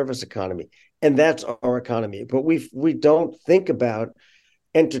in the service economy. And that's our economy. But we don't think about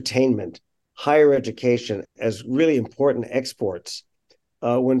entertainment, higher education as really important exports.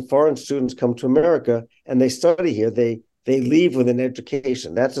 When foreign students come to America and they study here, they leave with an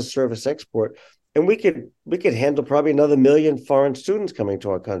education. That's a service export. And we could handle probably another 1 million foreign students coming to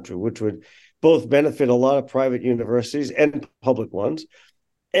our country, which would both benefit a lot of private universities and public ones,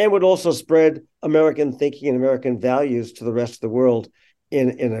 and would also spread American thinking and American values to the rest of the world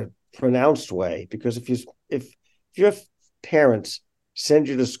in a pronounced way. Because if your parents send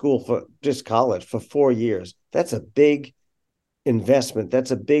you to school for just college for 4 years, that's a big investment.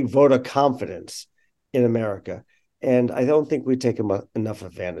 That's a big vote of confidence in America. And I don't think we take enough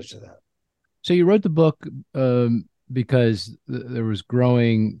advantage of that. So you wrote the book because there was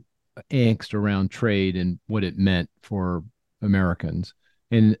growing angst around trade and what it meant for Americans.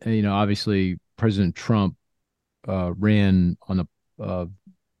 And, obviously President Trump ran on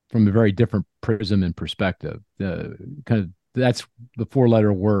from a very different prism and perspective. That's the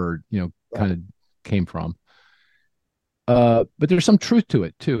 4-letter word, kind of came from. But there's some truth to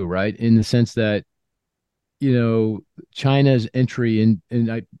it too, right? In the sense that, China's entry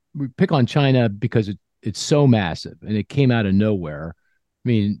we pick on China because it's so massive and it came out of nowhere. I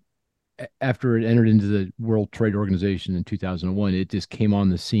mean, after it entered into the World Trade Organization in 2001, it just came on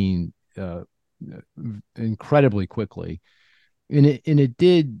the scene incredibly quickly. And it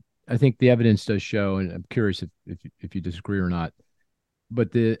did, I think the evidence does show, and I'm curious if you disagree or not,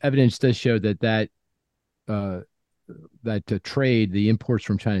 but the evidence does show that trade, the imports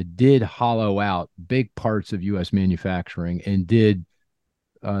from China, did hollow out big parts of U.S. manufacturing and did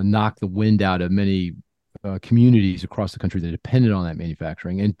knock the wind out of many communities across the country that depended on that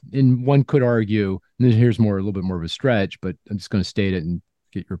manufacturing. And one could argue, and here's a little bit more of a stretch, but I'm just going to state it and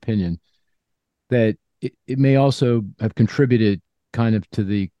get your opinion, that it may also have contributed kind of to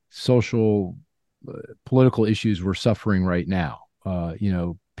the social, political issues we're suffering right now.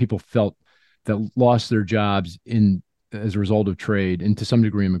 People felt that lost their jobs as a result of trade, and to some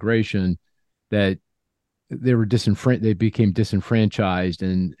degree immigration, that they became disenfranchised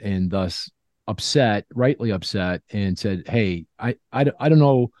and thus upset, rightly upset, and said, hey, I don't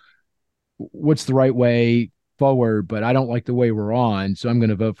know what's the right way forward, but I don't like the way we're on, so I'm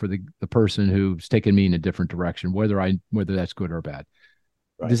going to vote for the person who's taken me in a different direction, whether that's good or bad.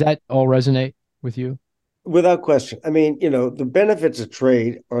 Right. Does that all resonate with you? Without question. I mean, the benefits of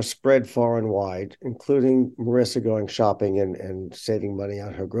trade are spread far and wide, including Marissa going shopping and saving money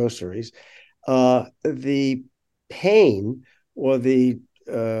on her groceries. The pain or the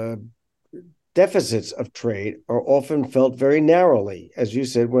deficits of trade are often felt very narrowly. As you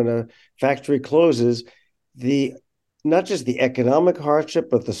said, when a factory closes, not just the economic hardship,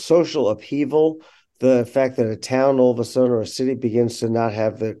 but the social upheaval, the fact that a town all of a sudden or a city begins to not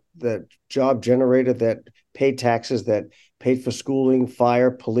have the job generated that paid taxes, that paid for schooling, fire,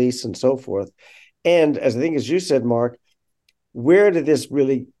 police, and so forth. And as you said, Mark, where did this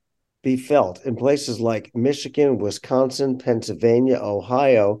really be felt in places like Michigan, Wisconsin, Pennsylvania,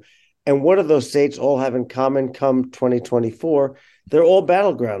 Ohio. And what do those states all have in common come 2024? They're all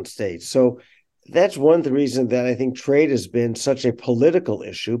battleground states. So that's one of the reasons that I think trade has been such a political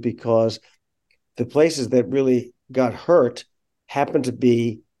issue, because the places that really got hurt happen to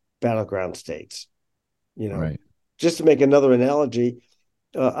be battleground states. Right. Just to make another analogy,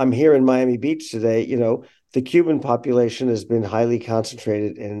 I'm here in Miami Beach today. The Cuban population has been highly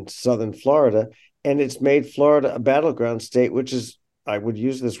concentrated in southern Florida, and it's made Florida a battleground state, which is, I would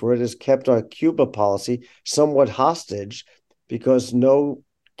use this word, has kept our Cuba policy somewhat hostage, because no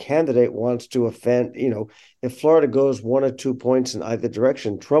candidate wants to offend. If Florida goes 1 or 2 points in either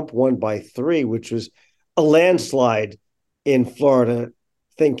direction, Trump won by 3, which was a landslide in Florida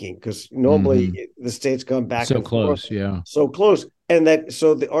thinking, because normally the state's gone back so and close, forth, yeah, so close. And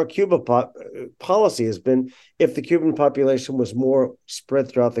our Cuba policy has been, if the Cuban population was more spread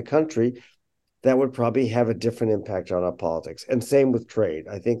throughout the country, that would probably have a different impact on our politics. And same with trade.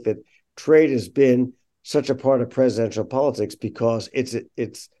 I think that trade has been such a part of presidential politics because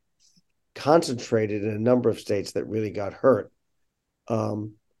it's concentrated in a number of states that really got hurt. A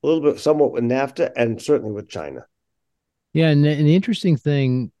little bit, somewhat with NAFTA, and certainly with China. Yeah, and the interesting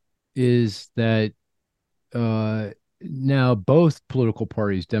thing is that now both political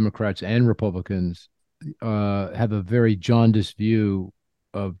parties, Democrats and Republicans, have a very jaundiced view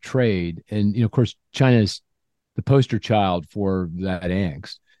of trade, and of course, China is the poster child for that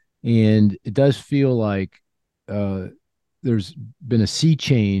angst, and it does feel like there's been a sea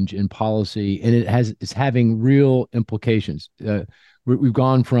change in policy, and it's having real implications. We've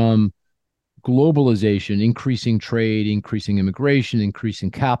gone from globalization, increasing trade, increasing immigration, increasing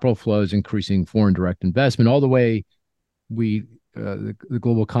capital flows, increasing foreign direct investment, all the way the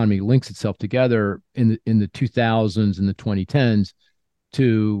global economy links itself together in the 2000s and the 2010s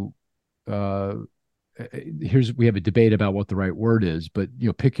to we have a debate about what the right word is, but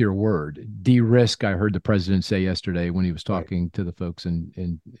pick your word. De-risk, I heard the president say yesterday when he was talking to the folks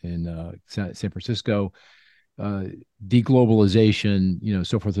in San Francisco. Deglobalization,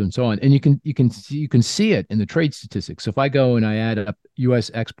 so forth and so on, and you can see it in the trade statistics. So if I go and I add up U.S.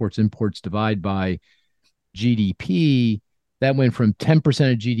 exports imports divide by GDP, that went from 10%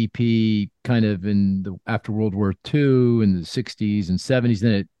 of GDP kind of after World War II in the 60s and 70s.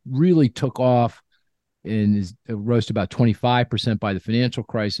 Then it really took off and rose to about 25% by the financial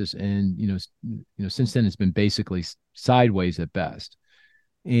crisis, and since then it's been basically sideways at best.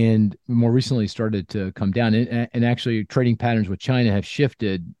 And more recently started to come down, and actually trading patterns with China have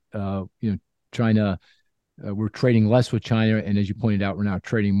shifted. China, we're trading less with China, and as you pointed out, we're now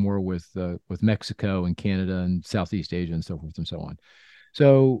trading more with Mexico and Canada and Southeast Asia and so forth and so on.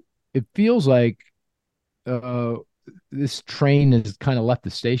 So it feels like this train has kind of left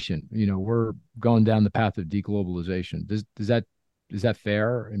the station. We're going down the path of deglobalization. Is that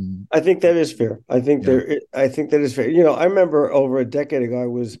fair? And I think that is fair. I think that is fair. I remember over a decade ago,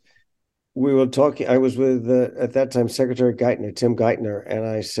 we were talking. I was with at that time Secretary Geithner, Tim Geithner, and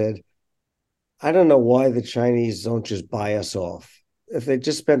I said, I don't know why the Chinese don't just buy us off. If they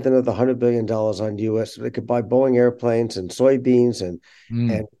just spent another $100 billion on U.S., they could buy Boeing airplanes and soybeans and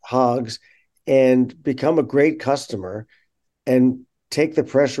hogs and become a great customer and take the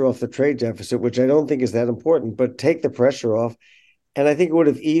pressure off the trade deficit, which I don't think is that important, but take the pressure off. And I think it would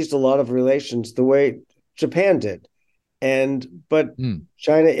have eased a lot of relations the way Japan did. But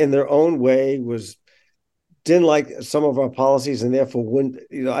China, in their own way, didn't like some of our policies, and therefore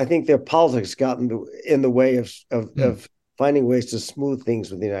wouldn't. I think their politics got in the way of finding ways to smooth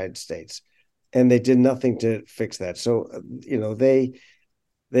things with the United States, and they did nothing to fix that. So they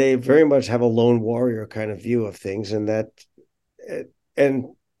very much have a lone warrior kind of view of things, and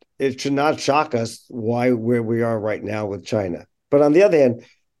it should not shock us where we are right now with China. But on the other hand,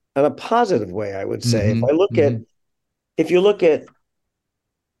 in a positive way, I would say, if you look at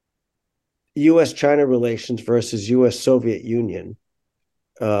U.S.-China relations versus U.S.-Soviet Union,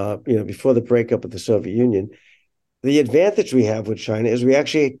 before the breakup of the Soviet Union, the advantage we have with China is we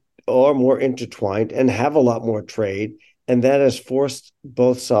actually are more intertwined and have a lot more trade, and that has forced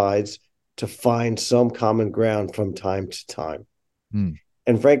both sides to find some common ground from time to time.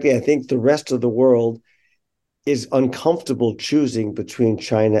 And frankly, I think the rest of the world is uncomfortable choosing between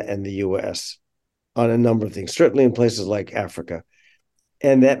China and the U.S. on a number of things, certainly in places like Africa.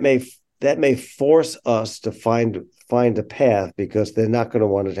 And that may force us to find a path, because they're not going to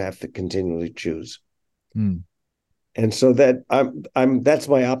want to have to continually choose. And so that that's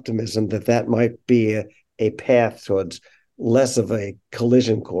my optimism that might be a path towards less of a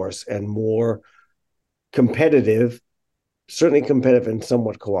collision course and more competitive certainly competitive and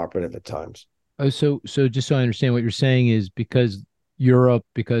somewhat cooperative at times. Oh, so just so I understand what you're saying is because Europe,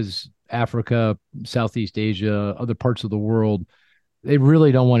 because Africa, Southeast Asia, other parts of the world, they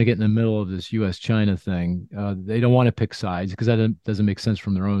really don't want to get in the middle of this U.S. China thing. They don't want to pick sides because that doesn't make sense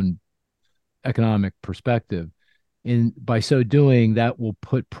from their own economic perspective. And by so doing, that will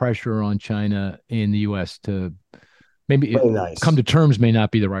put pressure on China and the U.S. to maybe Play nice. come to terms may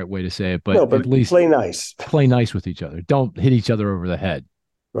not be the right way to say it, but No, but at least play nice. play nice with each other. Don't hit each other over the head.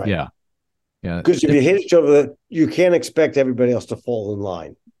 Right. Yeah. Yeah. Because if you hit each other, you can't expect everybody else to fall in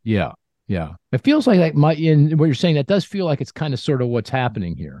line. Yeah. Yeah. It feels like that might, in what you're saying, that does feel like it's kind of sort of what's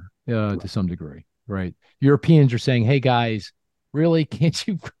happening here to some degree, right? Europeans are saying, hey guys, really, can't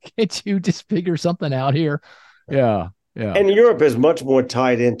you just figure something out here? Yeah. Yeah. And Europe is much more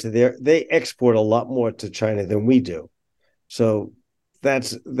tied into they export a lot more to China than we do. So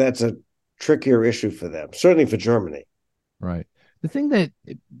that's a trickier issue for them, certainly for Germany. Right. The thing that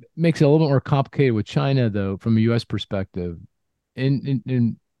makes it a little bit more complicated with China, though, from a U.S. perspective,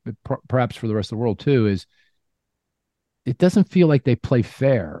 and perhaps for the rest of the world too, is it doesn't feel like they play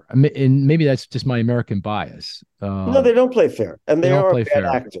fair. I mean, and maybe that's just my American bias. No, they don't play fair, and they are a bad fair.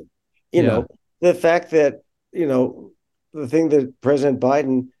 actor. You know, the fact that the thing that President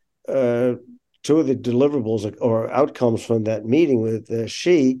Biden, two of the deliverables or outcomes from that meeting with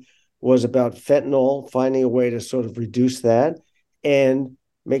Xi was about fentanyl, finding a way to sort of reduce that and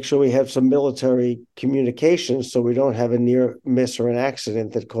make sure we have some military communications so we don't have a near miss or an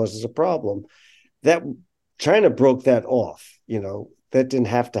accident that causes a problem. That China broke that off. That didn't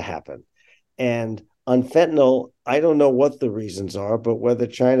have to happen. And on fentanyl, I don't know what the reasons are, but whether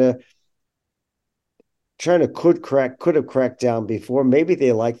China could have cracked down before. Maybe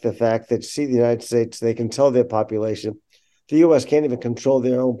they like the fact that the United States, they can tell their population. The U.S. can't even control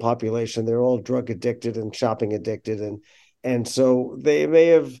their own population. They're all drug addicted and shopping addicted. And so they may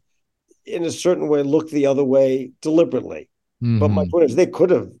have, in a certain way, looked the other way deliberately. Mm-hmm. But my point is they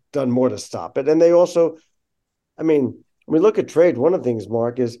could have done more to stop it. And they also, when we look at trade, one of the things,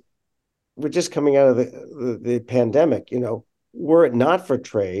 Mark, is we're just coming out of the pandemic. Were it not for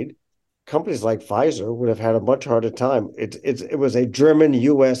trade, companies like Pfizer would have had a much harder time. It was a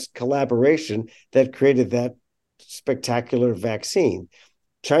German-U.S. collaboration that created that spectacular vaccine.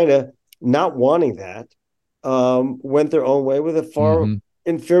 China, not wanting that, went their own way with a far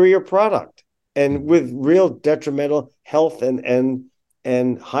inferior product and with real detrimental health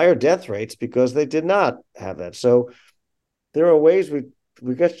and higher death rates because they did not have that. So there are ways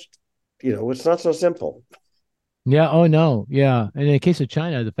we got, it's not so simple. Yeah. Oh, no. Yeah. And in the case of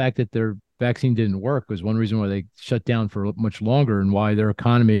China, the fact that their vaccine didn't work was one reason why they shut down for much longer and why their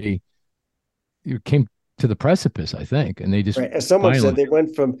economy came to the precipice, I think. And they just, right. As someone said, they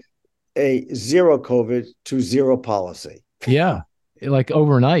went from a zero COVID to zero policy. Yeah. Like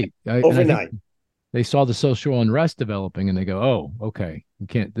overnight. Overnight. They saw the social unrest developing and they go, oh, okay, we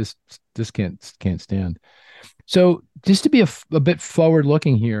can't, this can't stand. So just to be a bit forward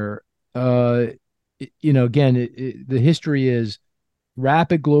looking here, again, the history is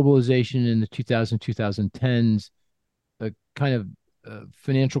rapid globalization in the 2010s, a kind of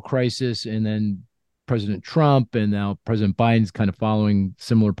financial crisis, and then President Trump and now President Biden's kind of following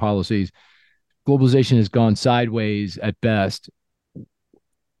similar policies. Globalization has gone sideways at best.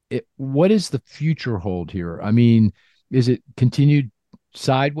 What does the future hold here? I mean, is it continued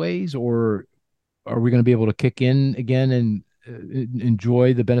sideways, or are we going to be able to kick in again and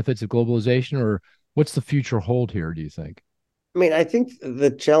enjoy the benefits of globalization, or what's the future hold here, do you think? I think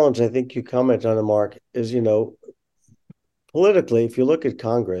the challenge, I think you comment on it, Mark, is, politically, if you look at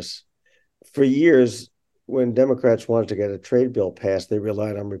Congress, for years, when Democrats wanted to get a trade bill passed, they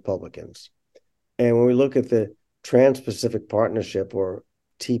relied on Republicans. And when we look at the Trans-Pacific Partnership, or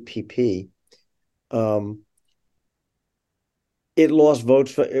TPP, it lost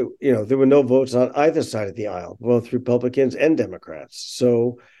votes for, there were no votes on either side of the aisle, both Republicans and Democrats.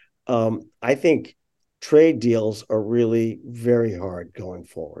 So I think trade deals are really very hard going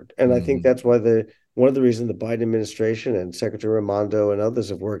forward. And I think that's why one of the reasons the Biden administration and Secretary Raimondo and others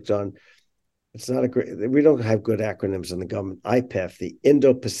have worked on, we don't have good acronyms in the government. IPEF, the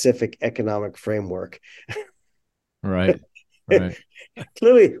Indo-Pacific Economic Framework. Right.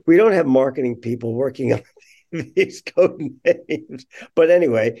 Clearly, we don't have marketing people working on these code names. But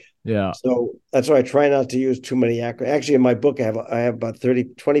anyway, yeah. So that's why I try not to use too many acronyms. Actually, in my book, I have about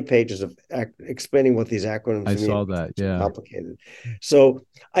 20 pages of explaining what these acronyms mean. I saw that. Yeah. Complicated. So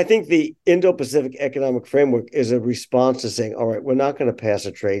I think the Indo-Pacific Economic Framework is a response to saying, all right, we're not going to pass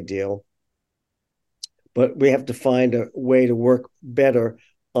a trade deal, but we have to find a way to work better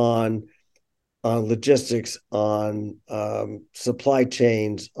on on logistics, on supply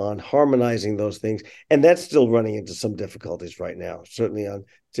chains, on harmonizing those things. And that's still running into some difficulties right now, certainly on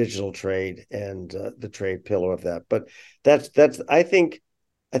digital trade and the trade pillar of that. But that's I think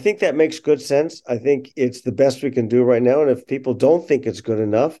that makes good sense. I think it's the best we can do right now. And if people don't think it's good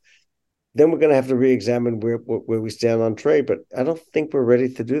enough, then we're going to have to re-examine where we stand on trade. But I don't think we're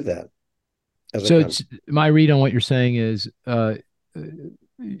ready to do that. So my read on what you're saying is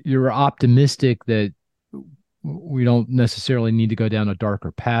you're optimistic that we don't necessarily need to go down a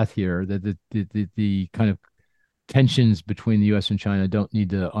darker path here, that the kind of tensions between the U.S. and China don't need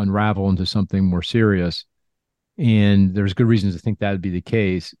to unravel into something more serious. And there's good reasons to think that would be the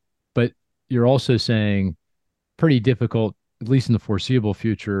case. But you're also saying pretty difficult, at least in the foreseeable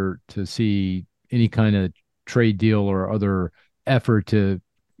future, to see any kind of trade deal or other effort to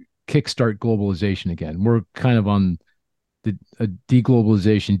kickstart globalization again. We're kind of on a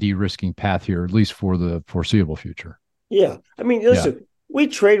deglobalization, de-risking path here, at least for the foreseeable future. Yeah. I mean, listen, we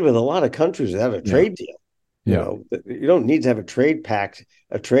trade with a lot of countries without a trade deal. You know, you don't need to have a trade pact,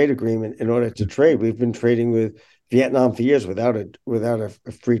 a trade agreement in order to trade. We've been trading with Vietnam for years without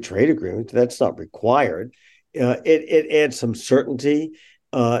a free trade agreement. That's not required. It adds some certainty.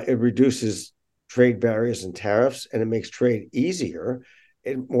 It reduces trade barriers and tariffs, and it makes trade easier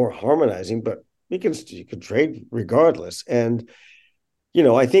and more harmonizing. But you can trade regardless. And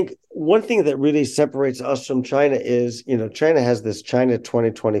I think one thing that really separates us from China is, China has this China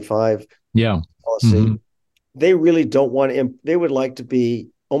 2025 policy. Mm-hmm. They really don't want to, they would like to be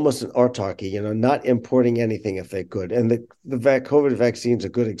almost an autarky, not importing anything if they could. And the COVID vaccine is a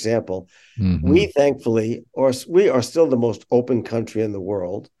good example. Mm-hmm. We thankfully, we are still the most open country in the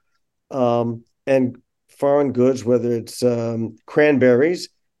world. And foreign goods, whether it's cranberries,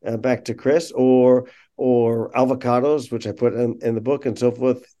 back to Chris, or avocados, which I put in the book and so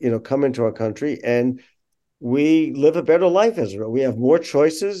forth, come into our country, and we live a better life as well. We have more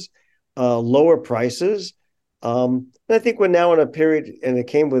choices, lower prices. And I think we're now in a period, and it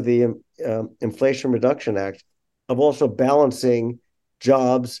came with the Inflation Reduction Act, of also balancing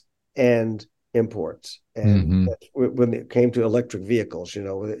jobs and imports. And when it came to electric vehicles,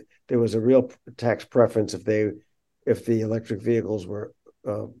 there was a real tax preference if the electric vehicles were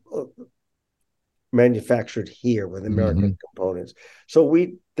manufactured here with American components. So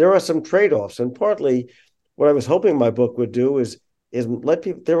there are some trade-offs, and partly what I was hoping my book would do is let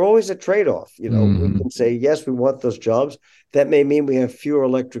people, they're always a trade-off. We can say, yes, we want those jobs. That may mean we have fewer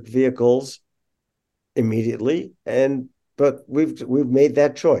electric vehicles immediately, but we've made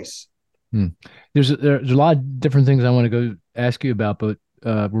that choice. There's a lot of different things I want to go ask you about, but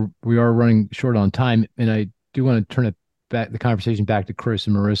we are running short on time, and I do want to turn the conversation back to Chris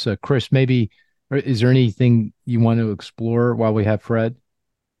and Marissa. Chris, maybe, is there anything you want to explore while we have Fred?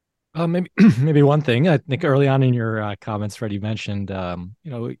 Maybe one thing. I think early on in your comments, Fred, you mentioned,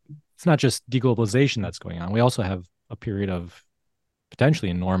 it's not just deglobalization that's going on. We also have a period of potentially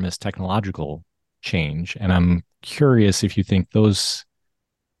enormous technological change, and I'm curious if you think those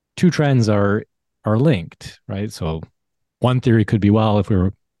two trends are linked, right? So one theory could be, well, if we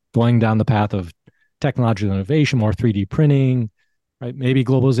were going down the path of technological innovation, more 3D printing, right? Maybe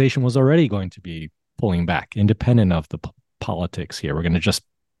globalization was already going to be pulling back, independent of the politics here. We're going to just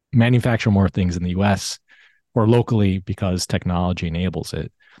manufacture more things in the US or locally because technology enables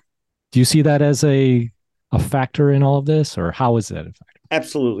it. Do you see that as a factor in all of this, or how is that a factor?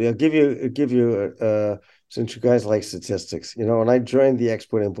 Absolutely. I'll give you since you guys like statistics, when I joined the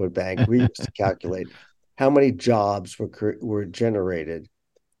Export-Import Bank, we used to calculate how many jobs were generated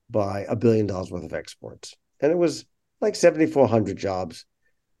by $1 billion worth of exports. And it was like 7,400 jobs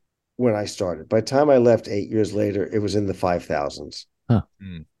when I started. By the time I left 8 years later, it was in the 5,000s. Huh.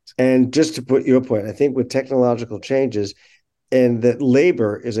 And just to put your point, I think with technological changes, and that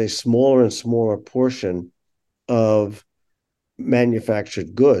labor is a smaller and smaller portion of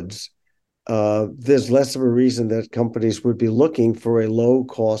manufactured goods, there's less of a reason that companies would be looking for a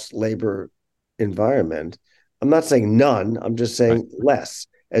low-cost labor environment. I'm not saying none. I'm just saying less,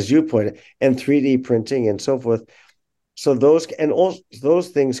 as you pointed, and 3D printing and so forth. So those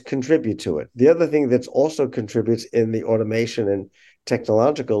things contribute to it. The other thing that's also contributes in the automation and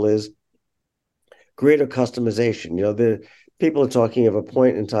technological is greater customization. The people are talking of a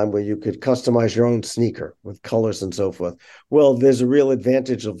point in time where you could customize your own sneaker with colors and so forth. Well, there's a real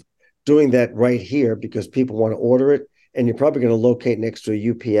advantage of doing that right here because people want to order it, and you're probably going to locate next to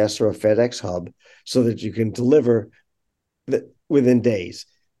a UPS or a FedEx hub so that you can deliver within days.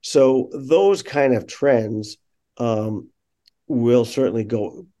 So those kind of trends will certainly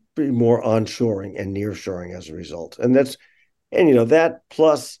be more onshoring and nearshoring as a result. And that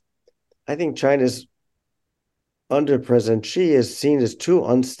plus I think China's under President Xi is seen as too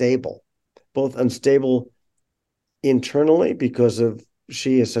unstable, both unstable internally because of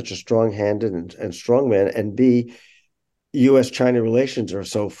Xi is such a strong-handed and strong man, and B, U.S.-China relations are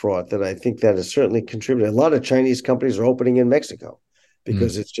so fraught that I think that has certainly contributed. A lot of Chinese companies are opening in Mexico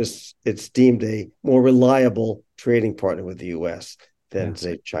because it's deemed a more reliable trading partner with the U.S. than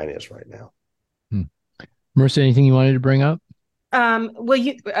say China is right now. Marissa, anything you wanted to bring up?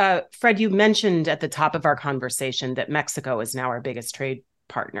 Well, Fred, you mentioned at the top of our conversation that Mexico is now our biggest trade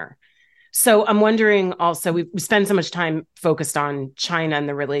partner. So I'm wondering also, we spend so much time focused on China and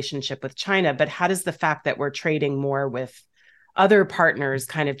the relationship with China, but how does the fact that we're trading more with other partners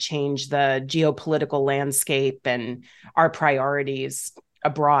kind of change the geopolitical landscape and our priorities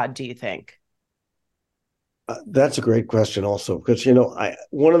abroad, do you think? That's a great question also, because,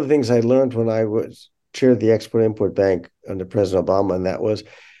 one of the things I learned when I was chair of the Export-Import Bank under President Obama, and that was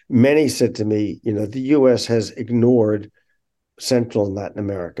many said to me, the U.S. has ignored Central and Latin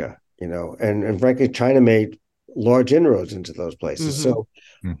America, and frankly, China made large inroads into those places.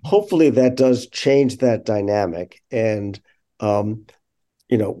 Mm-hmm. So hopefully that does change that dynamic. And,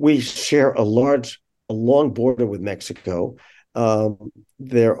 we share a long border with Mexico.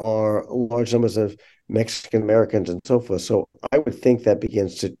 There are large numbers of Mexican Americans and so forth. So I would think that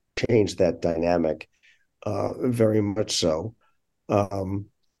begins to change that dynamic very much so. So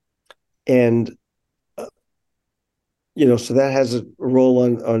that has a role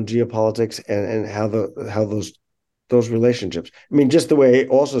on geopolitics and how those relationships. I mean, just the way I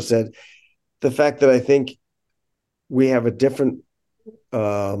also said, the fact that I think we have a different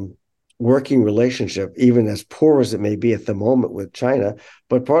working relationship, even as poor as it may be at the moment with China,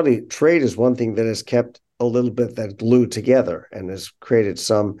 but partly trade is one thing that has kept a little bit that glue together and has created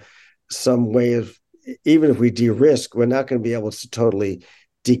some way of, even if we de-risk, we're not going to be able to totally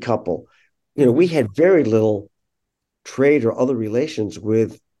decouple. We had very little trade or other relations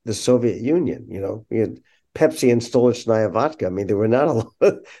with the Soviet Union. We had Pepsi and Stolichnaya vodka. I mean, there were not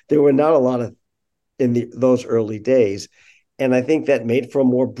a lot of in those early days, and I think that made for a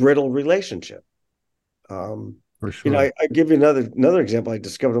more brittle relationship. For sure. I give you another example I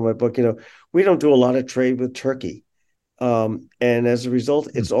discovered in my book. We don't do a lot of trade with Turkey, and as a result,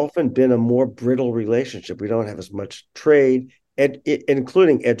 it's often been a more brittle relationship. We don't have as much trade,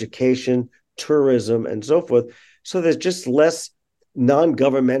 including education, tourism, and so forth. So there's just less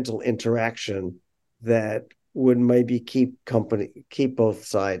non-governmental interaction that would maybe keep both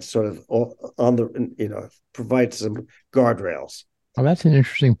sides sort of on the, provide some guardrails. Oh, that's an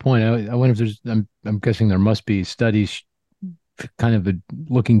interesting point. I wonder if there's, I'm guessing there must be studies kind of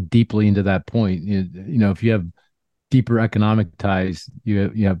looking deeply into that point. If you have deeper economic ties, you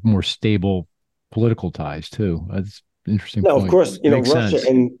have more stable political ties too. That's interesting. No, point. Of course, Russia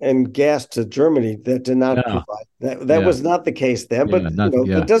and gas to Germany that did not provide that was not the case then. But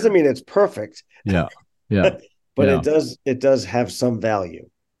it doesn't mean it's perfect. Yeah. But it does have some value.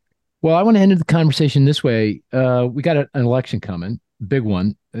 Well, I want to end the conversation this way. We got an election coming, big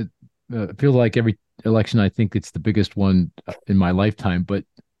one. It feels like every election, I think it's the biggest one in my lifetime, but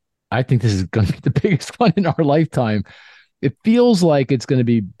I think this is going to be the biggest one in our lifetime. It feels like it's going to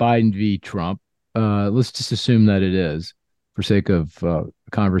be Biden v. Trump. Let's just assume that it is, for sake of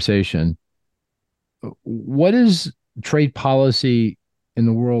conversation. What does trade policy in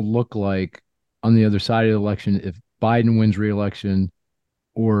the world look like on the other side of the election if Biden wins re-election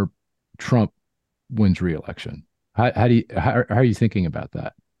or Trump wins re-election? How are you thinking about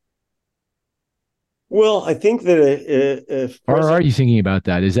that? Well, I think that if or are you thinking about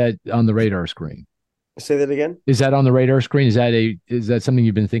that? Is that on the radar screen? Say that again. Is that on the radar screen? Is that something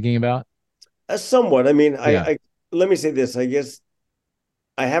you've been thinking about? Somewhat. I mean, I let me say this. I guess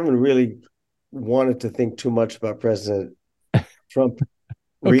I haven't really wanted to think too much about President Trump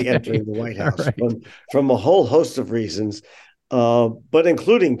re-entering the White House from a whole host of reasons, but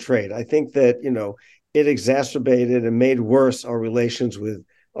including trade. I think that it exacerbated and made worse our relations with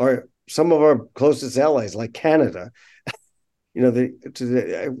some of our closest allies, like Canada.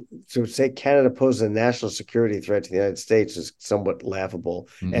 To say Canada poses a national security threat to the United States is somewhat laughable,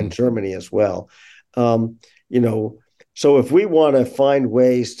 and Germany as well. So if we want to find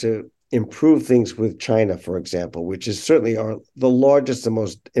ways to improve things with China, for example, which is certainly the largest and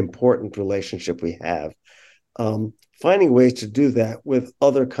most important relationship we have, finding ways to do that with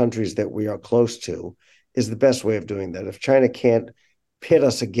other countries that we are close to is the best way of doing that. If China can't pit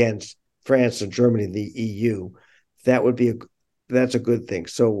us against France and Germany and the EU, that's a good thing.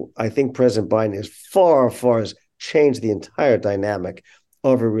 So I think President Biden has far has changed the entire dynamic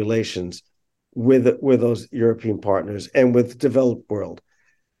of our relations with those European partners and with the developed world.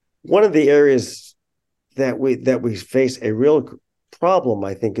 one of the areas that we face a real problem,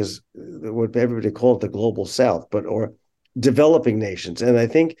 I think, is what everybody called the global South, or developing nations. And I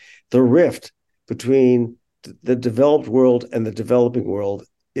think the rift between the developed world and the developing world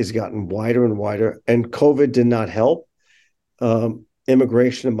has gotten wider and wider. And COVID did not help.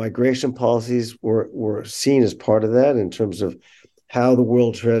 Immigration and migration policies were seen as part of that in terms of how the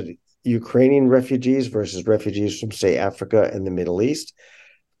world treated Ukrainian refugees versus refugees from, say, Africa and the Middle East.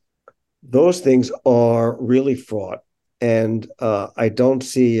 Those things are really fraught. And I don't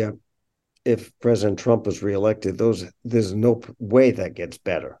see if President Trump was reelected, there's no way that gets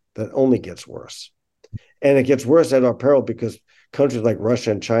better. That only gets worse. And it gets worse at our peril because countries like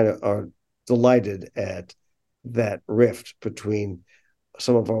Russia and China are delighted at that rift between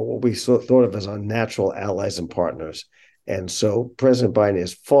some of what we thought of as our natural allies and partners. And so President Biden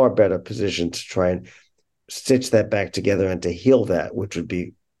is far better positioned to try and stitch that back together and to heal that, which would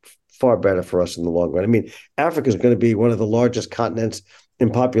be far better for us in the long run. I mean, Africa is going to be one of the largest continents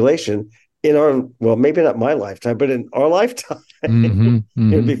in population in our, well, maybe not my lifetime, but in our lifetime,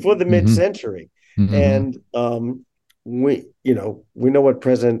 before the mid-century. And we know what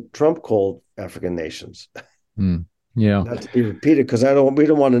President Trump called African nations. Yeah, not to be repeated because we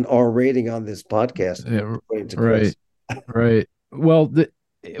don't want an R rating on this podcast. Right. Well,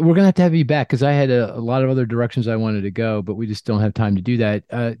 we're gonna have to have you back because I had a lot of other directions I wanted to go, but we just don't have time to do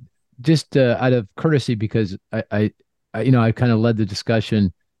that. Just out of courtesy, because I kind of led the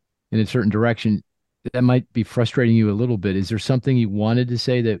discussion in a certain direction. That might be frustrating you a little bit. Is there something you wanted to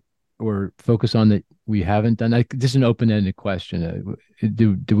say that or focus on that we haven't done? This is an open-ended question.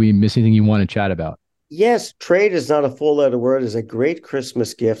 Do we miss anything you want to chat about? Yes, trade is not a four-letter word. It's a great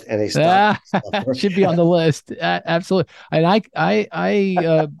Christmas gift and a stocking should be on the list. Absolutely, and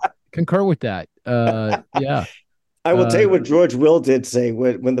I concur with that. Yeah, I will tell you what George Will did say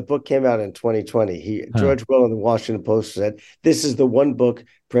when the book came out in 2020. George Will in the Washington Post said, "This is the one book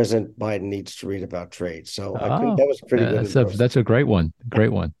President Biden needs to read about trade." So I think that was pretty good. That's a great one.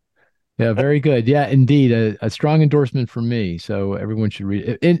 Great one. Yeah, very good. Yeah, indeed, a strong endorsement from me. So everyone should read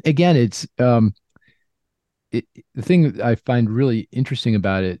it. And again, it's the thing that I find really interesting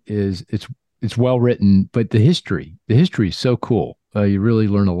about it is it's well written, but the history is so cool. You really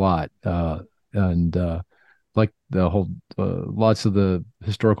learn a lot, and like the whole lots of the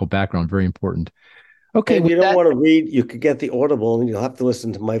historical background, very important. Okay, if you don't want to read, you could get the Audible, and you'll have to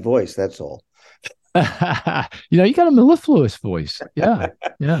listen to my voice. That's all. You got a mellifluous voice. Yeah,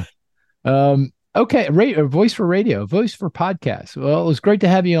 yeah. Okay, voice for radio, voice for podcast. Well, it was great to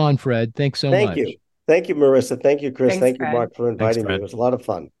have you on, Fred. Thanks so much. Thank you, Marissa. Thank you, Chris. Thanks, Thank you, Mark, for inviting me. It was a lot of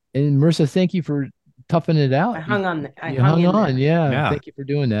fun. And Marissa, thank you for toughing it out. I hung on. You hung on. Yeah. Thank you for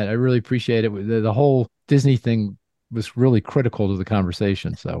doing that. I really appreciate it. The whole Disney thing was really critical to the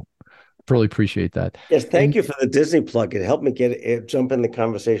conversation. So really appreciate that. Yes. Thank you for the Disney plug. It helped me jump in the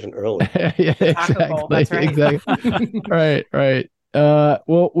conversation early. Yeah, exactly. That's right. Exactly. Right.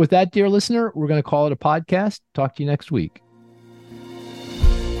 Well, with that, dear listener, we're going to call it a podcast. Talk to you next week.